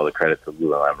Trotz, all the credit to Lou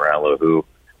Lamoriello, who,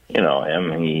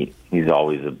 he's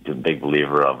always a big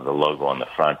believer of the logo on the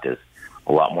front is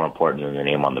a lot more important than the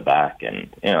name on the back. And,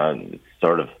 it's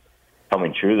sort of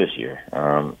coming true this year.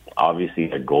 Obviously,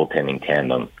 the goaltending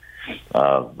tandem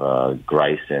of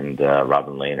Grice and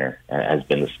Robin Lehner has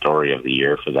been the story of the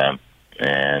year for them.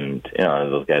 And,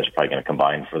 those guys are probably going to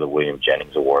combine for the William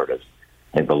Jennings Award as,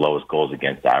 I think, the lowest goals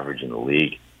against average in the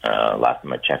league. Last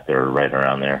time I checked, they were right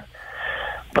around there.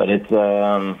 But it's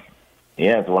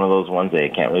one of those ones that you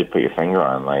can't really put your finger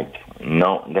on. Like,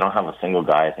 no, they don't have a single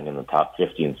guy, I think, in the top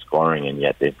 50 in scoring, and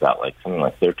yet they've got something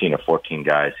like 13 or 14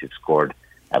 guys who've scored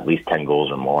at least 10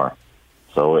 goals or more.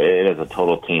 So it is a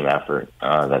total team effort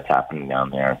that's happening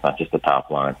down there. It's not just the top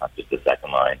line. It's not just the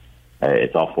second line.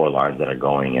 It's all four lines that are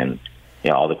going, and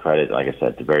all the credit, like I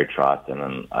said, to Barry Trotz, and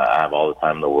then I have all the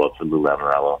time in the world for Lou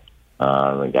Lamoriello.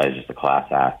 The guy's just a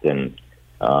class act and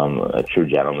a true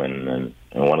gentleman, and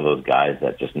one of those guys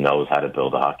that just knows how to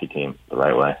build a hockey team the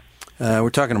right way.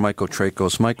 We're talking to Michael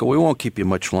Traikos. Michael, we won't keep you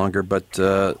much longer, but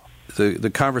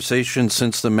the conversation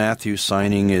since the Matthews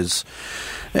signing is,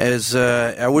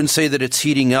 I wouldn't say that it's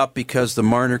heating up because the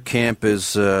Marner camp is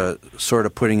sort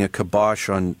of putting a kibosh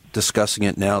on discussing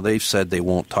it now. They've said they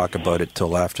won't talk about it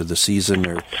till after the season,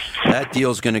 or that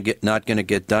deal's not going to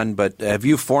get done. But have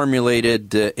you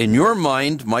formulated in your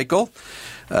mind, Michael?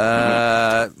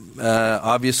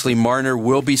 Obviously, Marner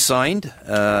will be signed,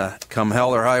 come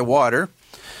hell or high water.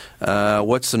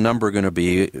 What's the number going to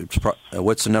be?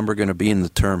 What's the number going to be in the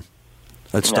term?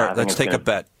 Let's start. Let's take a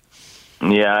bet.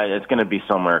 Yeah, it's going to be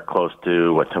somewhere close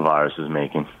to what Tavares is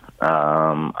making.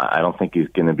 I don't think he's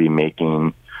going to be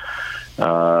making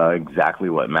exactly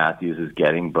what Matthews is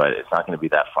getting, but it's not going to be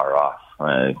that far off.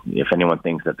 If anyone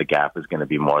thinks that the gap is going to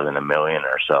be more than $1 million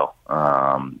or so,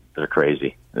 they're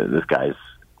crazy. This guy's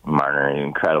Marner,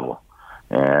 incredible,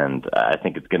 and I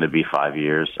think it's going to be 5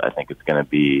 years. I think it's going to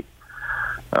be.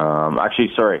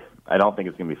 I don't think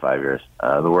it's going to be 5 years.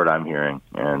 The word I'm hearing,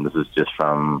 and this is just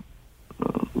from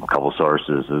a couple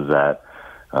sources, is that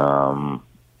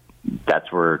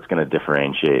that's where it's going to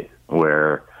differentiate,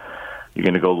 where you're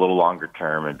going to go a little longer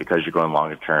term, and because you're going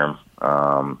longer term,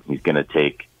 he's going to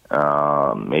take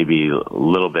maybe a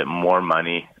little bit more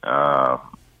money,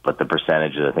 but the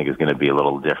percentage, I think, is going to be a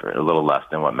little different, a little less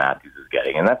than what Matthews is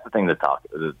getting. And that's the thing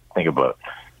to think about.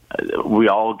 we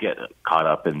all get caught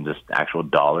up in just actual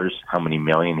dollars, how many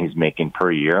million he's making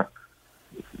per year.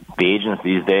 The agents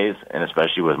these days, and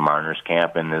especially with Marner's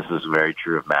camp, and this is very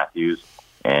true of Matthews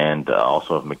and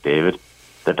also of McDavid,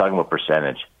 they're talking about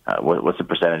percentage. What's the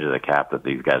percentage of the cap that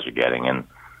these guys are getting? And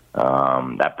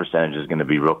that percentage is going to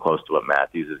be real close to what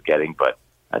Matthews is getting, but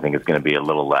I think it's going to be a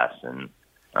little less. And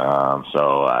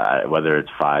so whether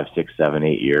it's 5, 6, 7,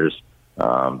 8 years,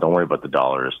 don't worry about the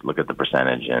dollars. Look at the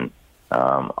percentage. And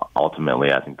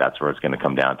ultimately, I think that's where it's going to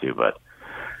come down to. But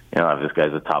if this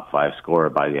guy's a top 5 scorer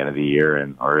by the end of the year,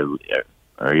 and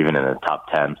or even in the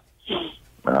top 10, it's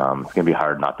going to be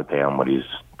hard not to pay him what he's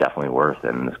definitely worth.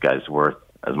 And this guy's worth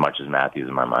as much as Matthews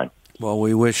in my mind. Well,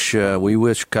 we wish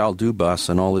Kyle Dubas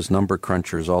and all his number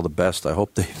crunchers all the best. I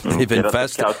hope they've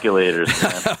invested. Calculators.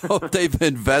 I hope they've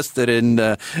invested in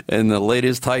the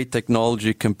latest high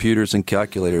technology computers and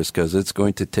calculators, because it's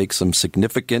going to take some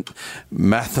significant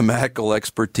mathematical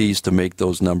expertise to make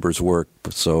those numbers work.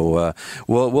 So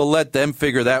we'll let them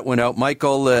figure that one out.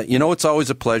 Michael, it's always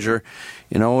a pleasure.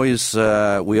 We always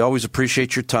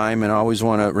appreciate your time, and I always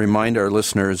want to remind our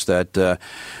listeners that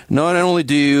not only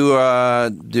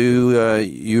do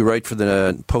you write for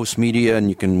the Post Media,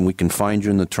 and we can find you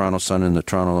in the Toronto Sun and the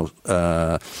Toronto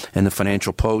and the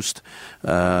Financial Post.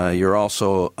 You're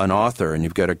also an author, and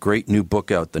you've got a great new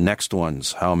book out, The Next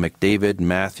Ones: How McDavid,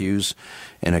 Matthews,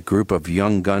 and a group of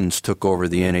young guns took over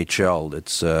the NHL.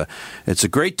 It's a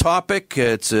great topic.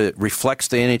 It reflects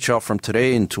the NHL from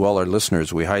today, and to all our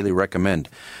listeners, we highly recommend.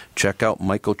 Check out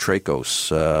Michael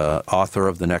Traikos, author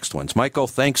of The Next Ones. Michael,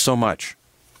 thanks so much.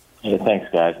 Hey, thanks,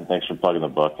 guys, and thanks for plugging the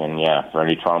book. And, for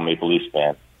any Toronto Maple Leafs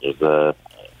fan, there's a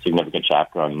significant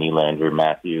chapter on Nylander,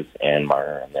 Matthews, and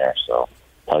Marner in there. So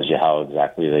it tells you how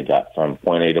exactly they got from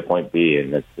point A to point B,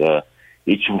 and it's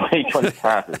each one's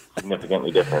path is significantly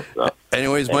different. So.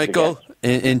 Anyways, Michael,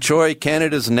 enjoy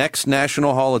Canada's next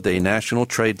national holiday, National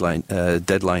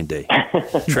Deadline Day.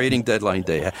 Trading Deadline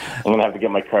Day. I'm going to have to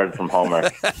get my card from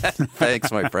Hallmark.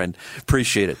 Thanks, my friend.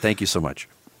 Appreciate it. Thank you so much.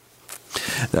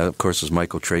 That, of course, is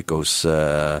Michael Traikos.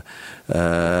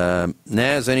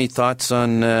 Naz, any thoughts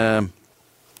on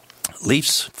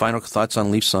Leafs? Final thoughts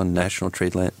on Leafs on National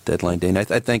Deadline Day? And I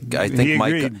think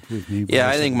Michael.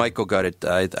 I think Michael got it.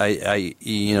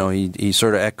 He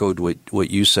sort of echoed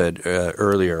what you said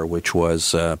earlier, which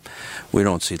was we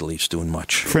don't see the Leafs doing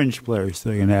much. Fringe players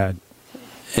they can add.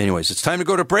 Anyways, it's time to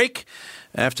go to break.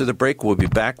 After the break, we'll be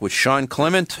back with Sean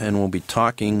Clement, and we'll be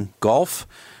talking golf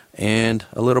and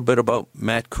a little bit about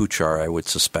Matt Kuchar, I would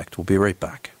suspect. We'll be right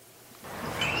back.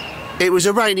 It was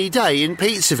a rainy day in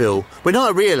Pizzaville when I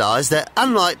realised that,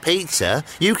 unlike pizza,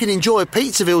 you can enjoy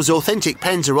Pizzaville's authentic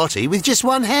panzerotti with just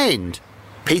one hand.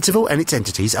 Pizzaville and its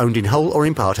entities, owned in whole or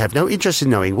in part, have no interest in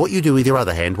knowing what you do with your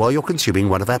other hand while you're consuming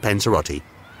one of our panzerotti.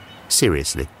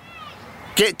 Seriously.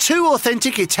 Get 2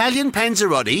 authentic Italian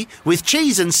panzerotti with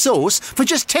cheese and sauce for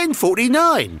just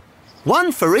 $10.49.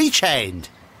 One for each hand.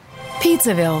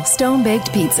 Pizzaville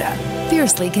Stone-Baked Pizza.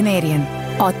 Fiercely Canadian.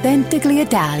 Authentically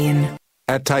Italian.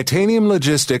 At Titanium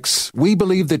Logistics, we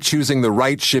believe that choosing the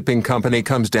right shipping company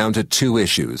comes down to 2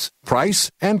 issues: price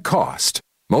and cost.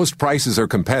 Most prices are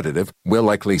competitive, will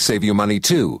likely save you money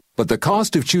too, but the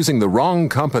cost of choosing the wrong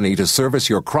company to service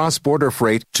your cross-border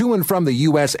freight to and from the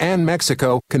U.S. and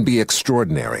Mexico can be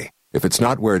extraordinary. If it's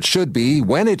not where it should be,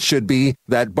 when it should be,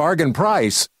 that bargain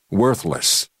price,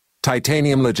 worthless.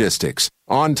 Titanium Logistics.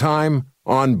 On time,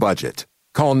 on budget.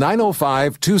 Call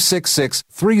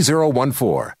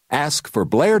 905-266-3014. Ask for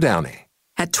Blair Downey.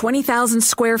 At 20,000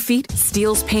 square feet,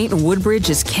 Steele's Paint in Woodbridge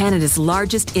is Canada's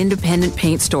largest independent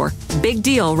paint store. Big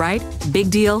deal, right? Big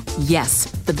deal?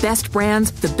 Yes. The best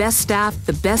brands, the best staff,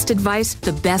 the best advice,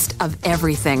 the best of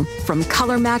everything. From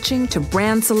color matching to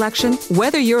brand selection,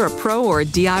 whether you're a pro or a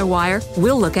DIYer,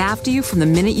 we'll look after you from the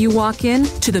minute you walk in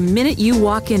to the minute you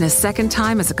walk in a second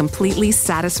time as a completely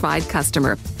satisfied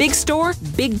customer. Big store,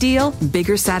 big deal,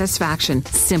 bigger satisfaction.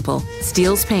 Simple.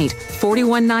 Steele's Paint,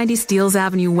 4190 Steeles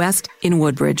Avenue West in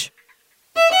Woodbridge.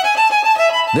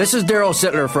 This is Daryl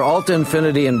Sittler for Alta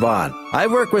Infinity in Vaughan.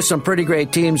 I've worked with some pretty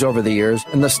great teams over the years,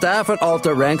 and the staff at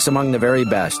Alta ranks among the very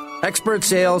best. Expert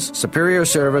sales, superior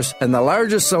service, and the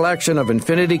largest selection of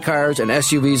Infinity cars and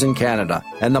SUVs in Canada,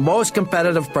 and the most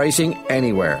competitive pricing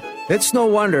anywhere. It's no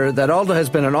wonder that Alta has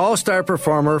been an all-star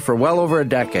performer for well over a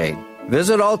decade.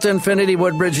 Visit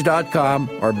AltaInfinityWoodbridge.com,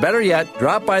 or better yet,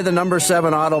 drop by the number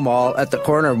 7 Auto Mall at the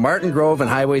corner of Martin Grove and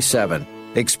Highway 7.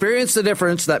 Experience the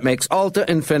difference that makes Alta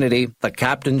Infinity the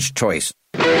captain's choice.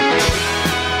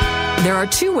 There are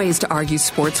 2 ways to argue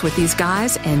sports with these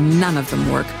guys, and none of them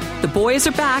work. The boys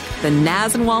are back, the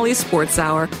Naz and Wally Sports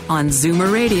Hour on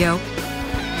Zoomer Radio.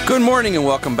 Good morning and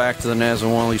welcome back to the Naz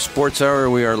Wally Sports Hour.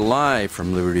 We are live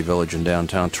from Liberty Village in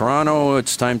downtown Toronto.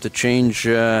 It's time to change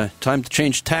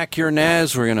tack here,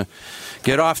 Naz. We're going to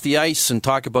get off the ice and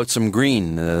talk about some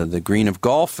green, the green of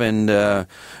golf, and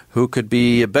who could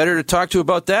be better to talk to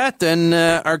about that than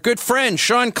our good friend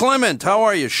Sean Clement. How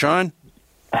are you, Sean?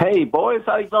 Hey, boys,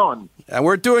 how you going?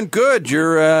 We're doing good.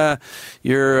 You're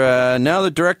now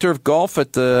the director of golf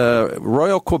at the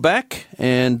Royal Quebec,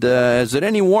 and is it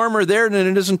any warmer there than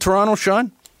it is in Toronto,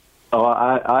 Sean? Oh,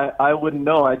 I wouldn't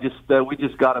know. We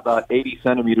just got about 80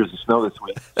 centimeters of snow this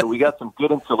week, so we got some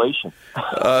good insulation.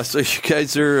 So you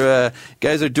guys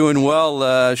are doing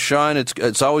well, Sean.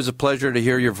 It's always a pleasure to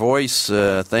hear your voice.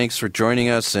 Thanks for joining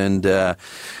us, and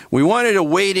we wanted to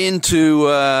wade into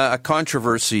a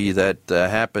controversy that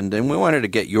happened, and we wanted to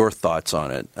get your thoughts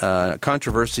on it. A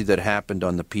controversy that happened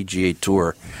on the PGA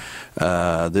Tour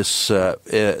this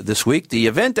week. The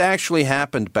event actually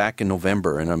happened back in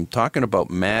November, and I'm talking about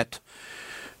Matt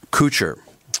Kuchar,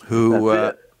 who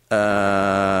won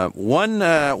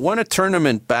a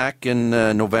tournament back in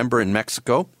November in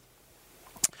Mexico.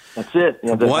 That's it.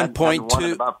 Yeah,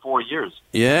 1.2 about 4 years.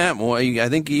 Yeah, well, I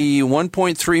think he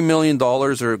 $1.3 million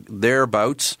or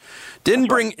thereabouts.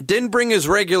 Didn't bring his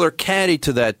regular caddy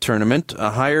to that tournament.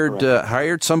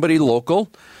 Hired somebody local,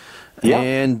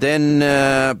 and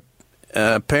then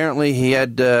apparently he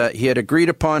had agreed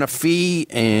upon a fee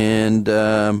and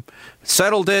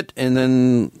settled it, and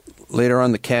then later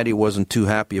on the caddy wasn't too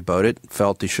happy about it.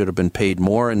 Felt he should have been paid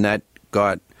more, and that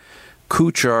got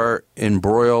Kuchar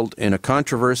embroiled in a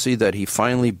controversy that he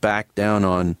finally backed down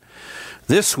on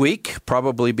this week,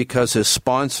 probably because his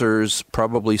sponsors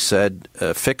probably said,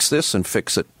 fix this and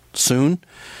fix it soon,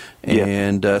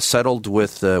 and settled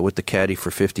with the caddy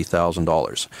for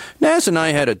 $50,000. Naz and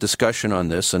I had a discussion on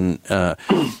this, and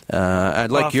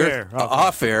I'd like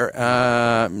off air.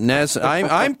 Naz,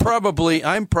 I'm probably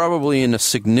in a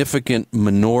significant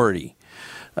minority.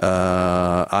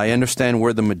 I understand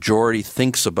where the majority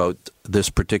thinks about this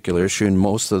particular issue, and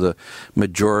most of the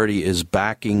majority is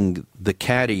backing the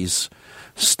caddy's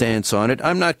stance on it.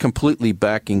 I'm not completely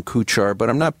backing Kuchar, but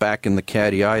I'm not backing the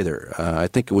caddy either. I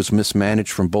think it was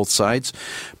mismanaged from both sides.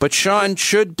 But Sean,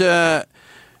 did Kuchar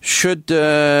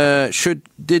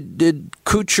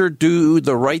do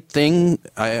the right thing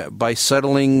by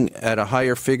settling at a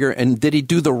higher figure, and did he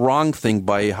do the wrong thing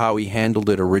by how he handled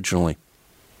it originally?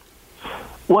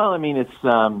 Well, I mean, it's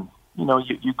you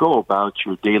go about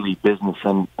your daily business,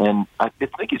 and I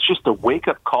think it's just a wake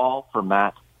up call for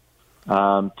Matt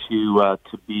to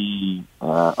be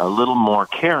a little more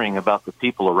caring about the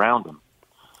people around him.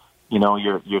 You know,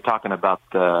 you're talking about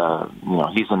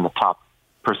he's in the top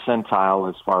percentile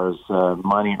as far as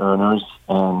money earners,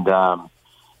 and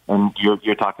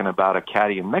you're talking about a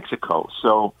caddy in Mexico.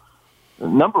 So,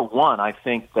 number one, I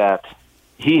think that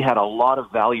he had a lot of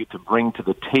value to bring to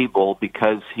the table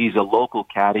because he's a local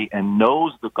caddy and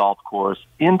knows the golf course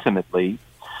intimately,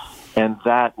 and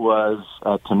that was,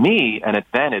 to me, an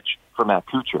advantage for Matt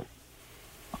Kuchar.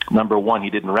 Number one, he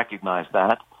didn't recognize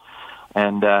that,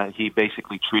 and he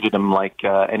basically treated him like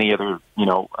any other,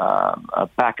 a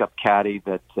backup caddy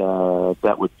that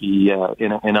would be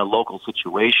in a local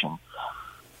situation.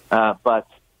 But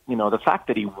the fact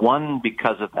that he won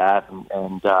because of that,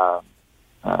 and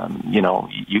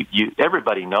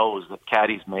everybody knows that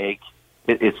caddies make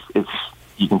it's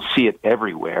you can see it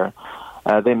everywhere.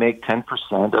 They make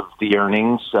 10% of the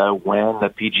earnings when the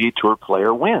PGA Tour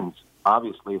player wins.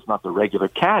 Obviously, it's not the regular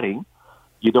caddy.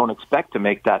 You don't expect to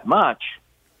make that much,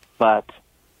 but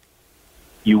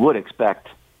you would expect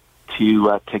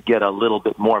to get a little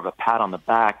bit more of a pat on the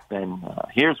back than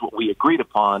here's what we agreed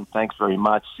upon. Thanks very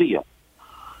much. See ya.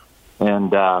 And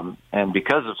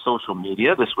because of social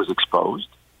media, this was exposed,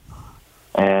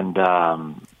 and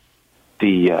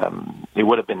it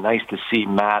would have been nice to see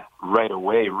Matt right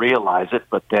away realize it,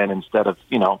 but then instead of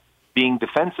being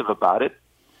defensive about it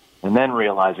and then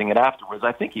realizing it afterwards,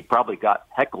 I think he probably got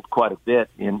heckled quite a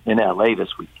bit in LA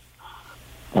this week,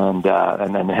 and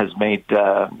then has made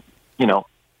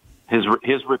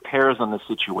his repairs on the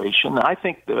situation. I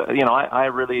think I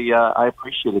really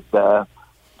appreciated the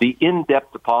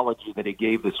in-depth apology that he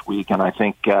gave this week, and I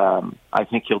think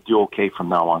he'll do okay from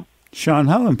now on. Sean,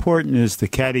 how important is the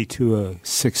caddy to a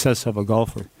success of a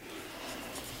golfer?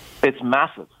 It's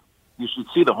massive. You should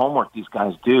see the homework these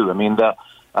guys do. I mean,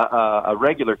 a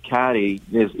regular caddy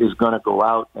is going to go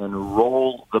out and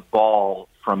roll the ball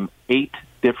from 8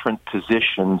 different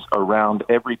positions around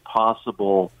every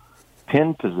possible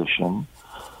pin position,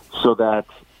 so that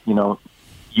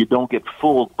you don't get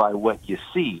fooled by what you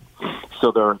see.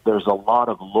 So there's a lot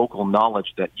of local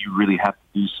knowledge that you really have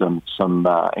to do some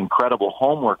incredible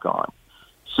homework on.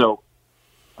 So,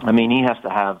 I mean, he has to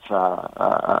have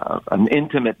an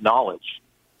intimate knowledge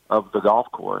of the golf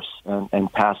course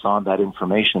and pass on that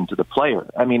information to the player.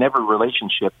 I mean, every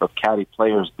relationship of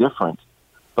caddy-player is different,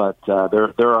 but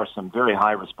there are some very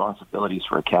high responsibilities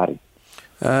for a caddy.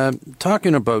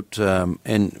 Talking about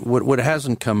and what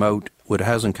hasn't come out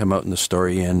in the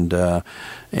story, and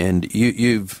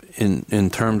you've in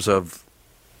terms of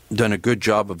done a good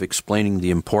job of explaining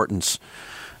the importance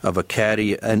of a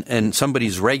caddy and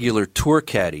somebody's regular tour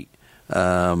caddy.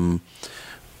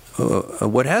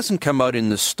 What hasn't come out in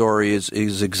this story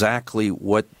is exactly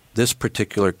what this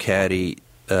particular caddy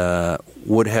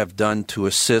would have done to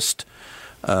assist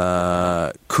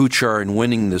Kuchar in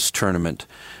winning this tournament.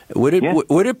 Would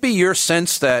it be your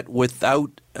sense that without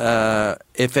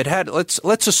if it had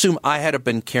let's assume I had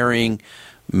been carrying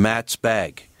Matt's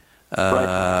bag,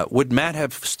 right, would Matt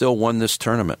have still won this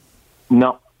tournament?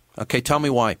 No. Okay, tell me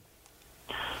why.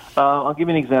 I'll give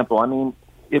you an example. I mean,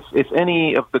 if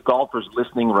any of the golfers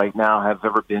listening right now have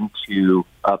ever been to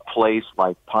a place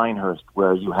like Pinehurst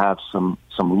where you have some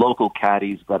local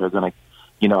caddies that are going to,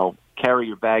 carry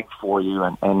your bag for you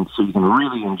and so you can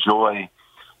really enjoy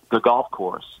the golf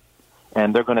course.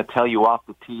 And they're going to tell you off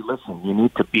the tee, listen, you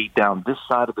need to beat down this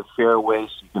side of the fairway,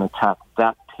 so you're going to tap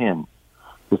that pin.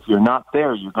 If you're not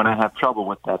there, you're going to have trouble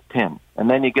with that pin. And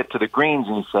then you get to the greens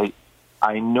and you say,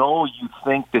 I know you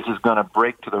think this is going to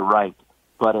break to the right,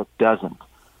 but it doesn't.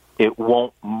 It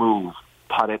won't move.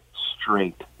 Putt it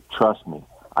straight. Trust me.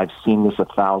 I've seen this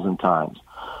 1,000 times.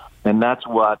 And that's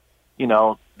what,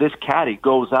 this caddy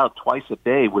goes out twice a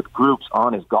day with groups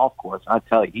on his golf course. I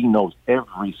tell you, he knows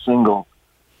every single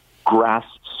grass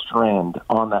strand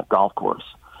on that golf course.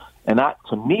 And that,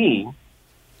 to me,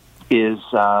 is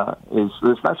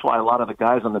that's why a lot of the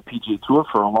guys on the PGA Tour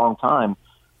for a long time,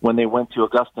 when they went to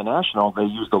Augusta National, they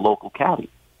used a local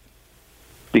caddy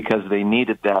because they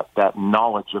needed that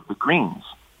knowledge of the greens.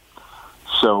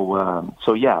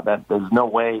 So yeah, there's no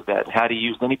way that had he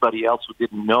used anybody else who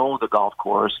didn't know the golf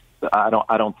course, I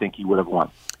don't think he would have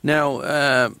won.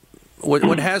 Now,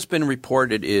 what has been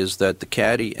reported is that the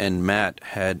caddy and Matt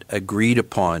had agreed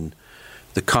upon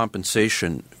the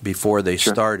compensation before they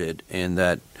started, and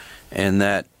that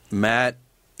Matt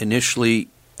initially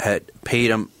had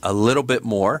paid him a little bit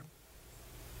more,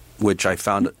 which I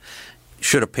found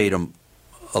should have paid him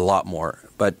a lot more.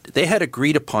 But they had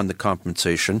agreed upon the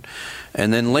compensation,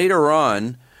 and then later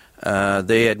on,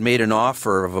 they had made an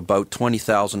offer of about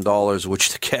 $20,000,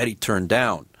 which the caddy turned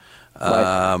down.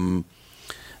 Right.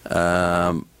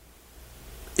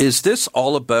 Is this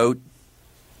all about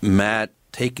Matt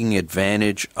taking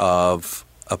advantage of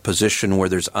a position where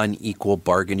there's unequal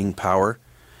bargaining power?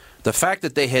 The fact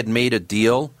that they had made a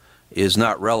deal is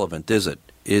not relevant, is it?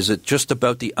 Is it just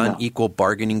about the unequal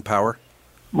bargaining power?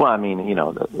 Well, I mean,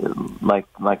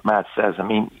 like Matt says, I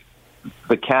mean,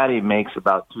 the caddy makes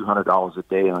about $200 a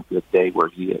day on a good day where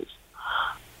he is.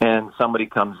 And somebody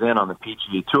comes in on the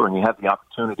PGA Tour, and you have the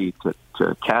opportunity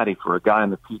to caddy for a guy on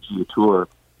the PGA Tour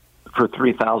for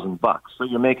 $3,000. So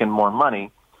you're making more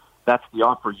money. That's the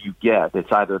offer you get.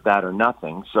 It's either that or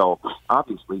nothing. So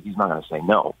obviously he's not going to say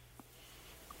no.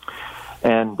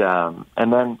 And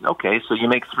then, okay, so you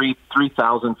make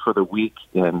 $3,000 for the week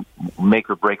and make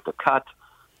or break the cut.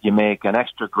 You make an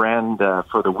extra $1,000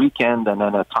 for the weekend, and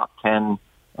then a top 10,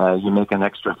 you make an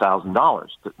extra $1,000.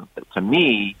 To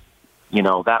me,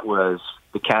 that was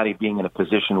the caddy being in a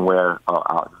position where,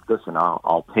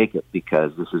 I'll take it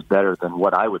because this is better than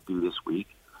what I would do this week.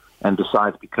 And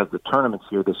besides, because the tournament's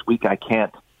here this week, I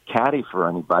can't caddy for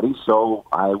anybody, so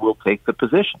I will take the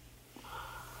position.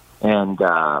 And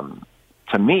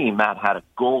to me, Matt had a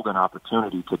golden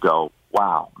opportunity to go,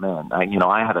 wow, man,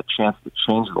 I had a chance to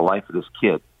change the life of this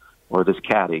kid or this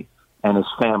caddy and his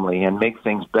family and make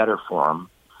things better for him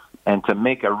and to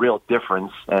make a real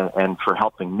difference and for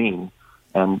helping me.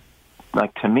 And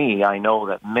like, to me, I know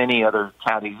that many other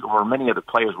caddies or many other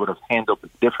players would have handled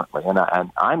it differently.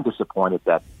 And I'm disappointed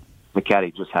that the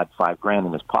caddy just had $5,000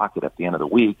 in his pocket at the end of the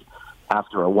week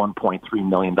after a $1.3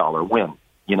 million win,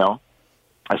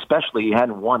 especially he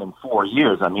hadn't won in 4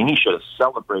 years. I mean, he should have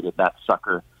celebrated that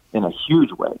sucker in a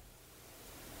huge way.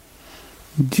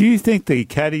 Do you think the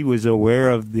caddy was aware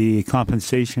of the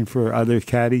compensation for other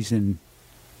caddies in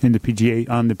the PGA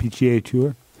on the PGA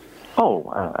Tour?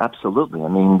 Oh, absolutely. I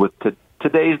mean, with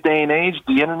today's day and age,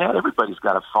 the internet, everybody's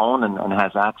got a phone and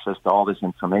has access to all this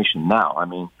information now. I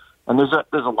mean, and there's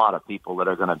a lot of people that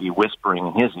are going to be whispering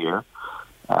in his ear.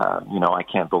 I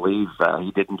can't believe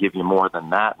he didn't give you more than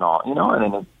that and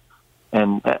all.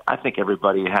 And I think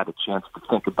everybody had a chance to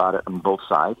think about it on both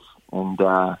sides. And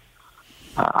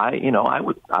I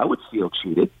would feel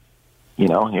cheated.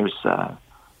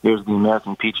 Here's the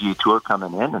American PGA Tour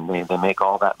coming in, and they make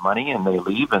all that money, and they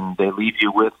leave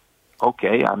you with,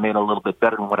 okay, I made a little bit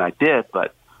better than what I did,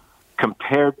 but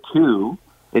compared to,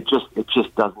 it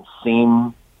just doesn't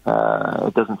seem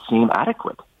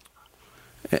adequate.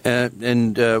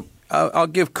 I'll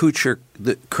give Kuchar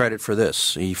the credit for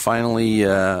this. He finally,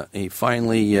 I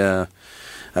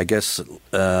guess,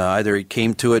 either he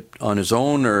came to it on his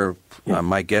own, or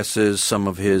my guess is some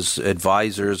of his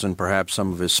advisors and perhaps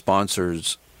some of his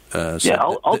sponsors.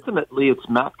 Ultimately, it's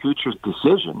Matt Kuchar's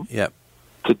decision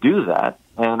to do that,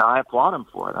 and I applaud him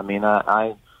for it. I mean,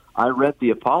 I read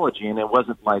the apology, and it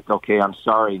wasn't like, okay, I'm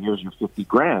sorry, here's your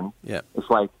 $50,000. Yeah. It's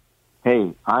like,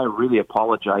 hey, I really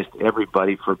apologize to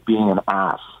everybody for being an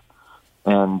ass.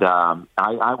 And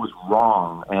I was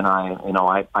wrong, and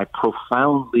I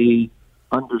profoundly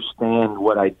understand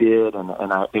what I did, and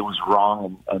it was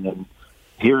wrong, and then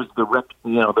here's the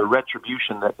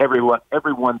retribution that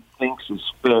everyone thinks is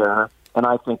fair, and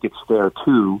I think it's fair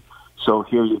too. So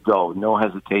here you go, no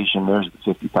hesitation. There's the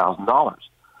 $50,000,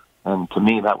 and to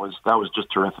me that was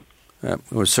just terrific.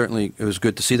 It was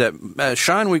good to see that.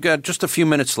 Sean, we've got just a few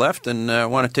minutes left, and I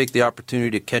want to take the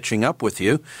opportunity of catching up with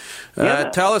you.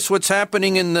 Tell us what's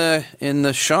happening in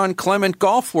the Sean Clement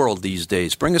golf world these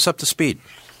days. Bring us up to speed.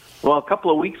 Well, a couple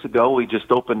of weeks ago, we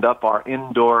just opened up our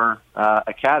indoor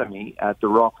academy at the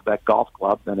Royal Quebec Golf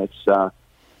Club, and the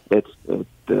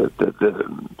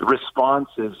response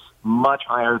is much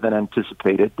higher than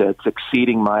anticipated. It's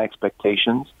exceeding my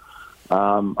expectations.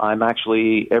 I'm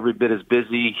actually every bit as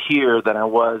busy here than I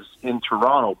was in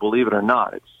Toronto, believe it or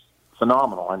not. It's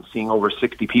phenomenal. I'm seeing over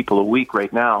 60 people a week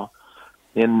right now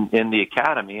in the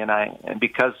academy, and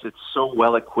because it's so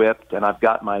well equipped, and I've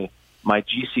got my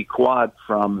GC quad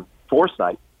from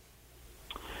Foresight,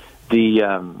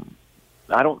 you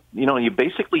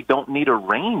basically don't need a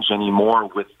range anymore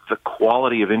with the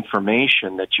quality of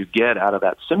information that you get out of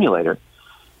that simulator.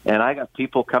 And I got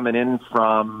people coming in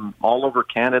from all over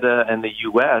Canada and the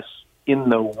U.S. in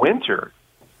the winter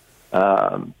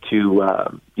to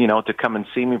come and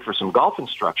see me for some golf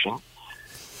instruction,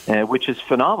 which is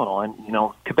phenomenal. And,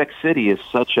 Quebec City is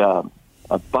such a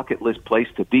bucket list place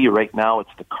to be right now.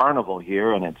 It's the carnival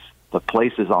here, and the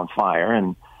place is on fire,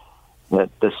 and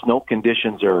the snow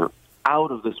conditions are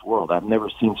out of this world. I've never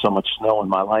seen so much snow in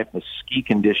my life. The ski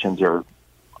conditions are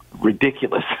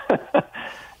ridiculous.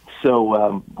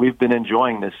 So we've been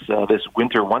enjoying this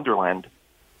winter wonderland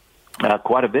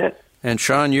quite a bit. And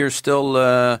Sean, you're still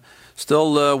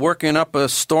working up a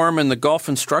storm in the golf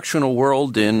instructional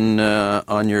world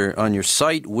on your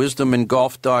site,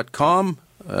 wisdomingolf.com.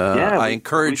 I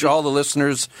encourage all the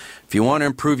listeners, if you want to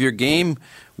improve your game,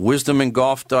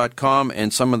 wisdomingolf.com,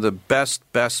 and some of the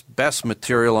best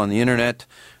material on the internet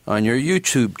on your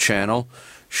YouTube channel,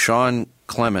 Sean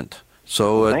Clement.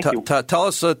 So tell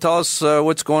us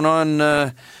what's going on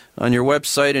your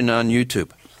website and on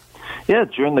YouTube. Yeah,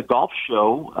 during the golf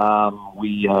show,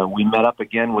 we met up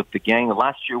again with the gang.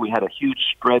 Last year we had a huge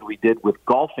spread we did with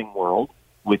Golfing World,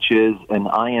 which is an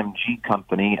IMG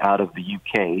company out of the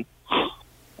UK.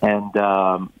 And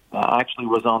I actually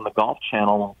was on the Golf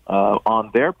Channel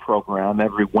on their program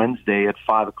every Wednesday at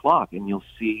 5 o'clock, and you'll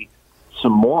see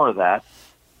some more of that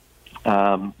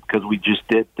because we just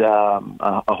did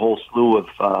a whole slew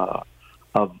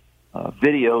of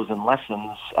videos and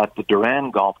lessons at the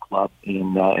Duran Golf Club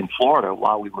in Florida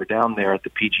while we were down there at the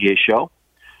PGA show.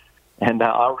 And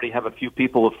I already have a few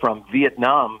people from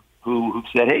Vietnam who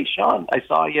said, "Hey, Sean, I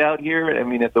saw you out here." I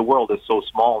mean, the world is so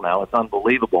small now; it's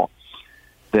unbelievable.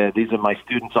 These are my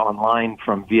students online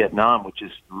from Vietnam, which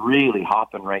is really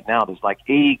hopping right now. There's like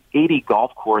 80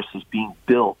 golf courses being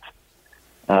built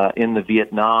in the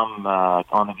Vietnam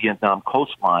on the Vietnam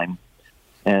coastline,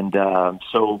 and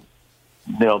so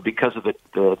because of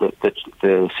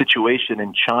the situation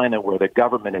in China, where the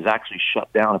government has actually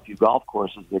shut down a few golf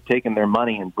courses, they're taking their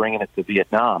money and bringing it to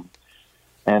Vietnam,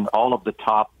 and all of the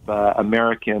top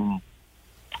American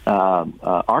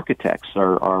architects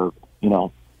are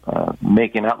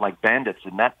making out like bandits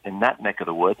in that neck of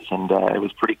the woods, and it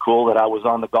was pretty cool that I was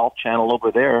on the Golf Channel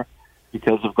over there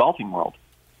because of Golfing World.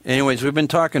 Anyways, we've been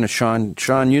talking to Sean.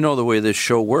 Sean, you know the way this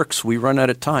show works. We run out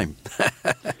of time.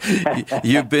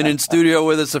 You've been in studio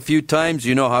with us a few times.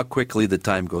 You know how quickly the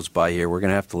time goes by here. We're going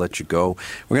to have to let you go.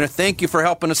 We're going to thank you for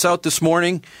helping us out this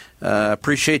morning.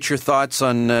 Appreciate your thoughts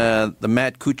on the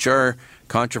Matt Kuchar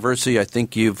controversy. I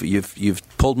think you've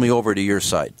pulled me over to your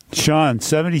side. Sean,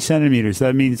 70 centimeters.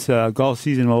 That means golf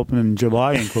season will open in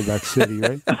July in Quebec City,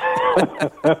 right?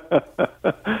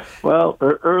 Well,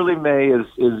 early May is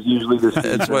usually the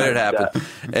season. That's when it happens.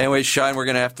 Anyway, Sean, we're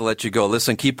going to have to let you go.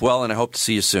 Listen, keep well, and I hope to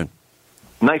see you soon.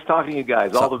 Nice talking to you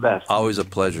guys. All the best. Always a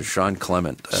pleasure. Sean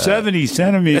Clement. 70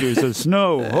 centimeters of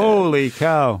snow. Holy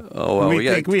cow. Oh, well, we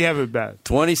think we have it bad.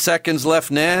 20 seconds left,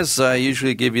 Naz. I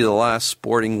usually give you the last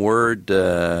sporting word.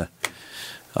 I'll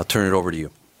turn it over to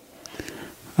you.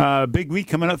 Big week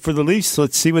coming up for the Leafs.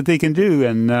 Let's see what they can do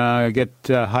and get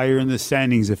higher in the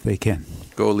standings if they can.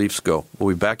 Go Leafs, go.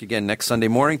 We'll be back again next Sunday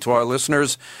morning. To our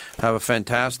listeners, have a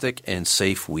fantastic and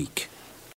safe week.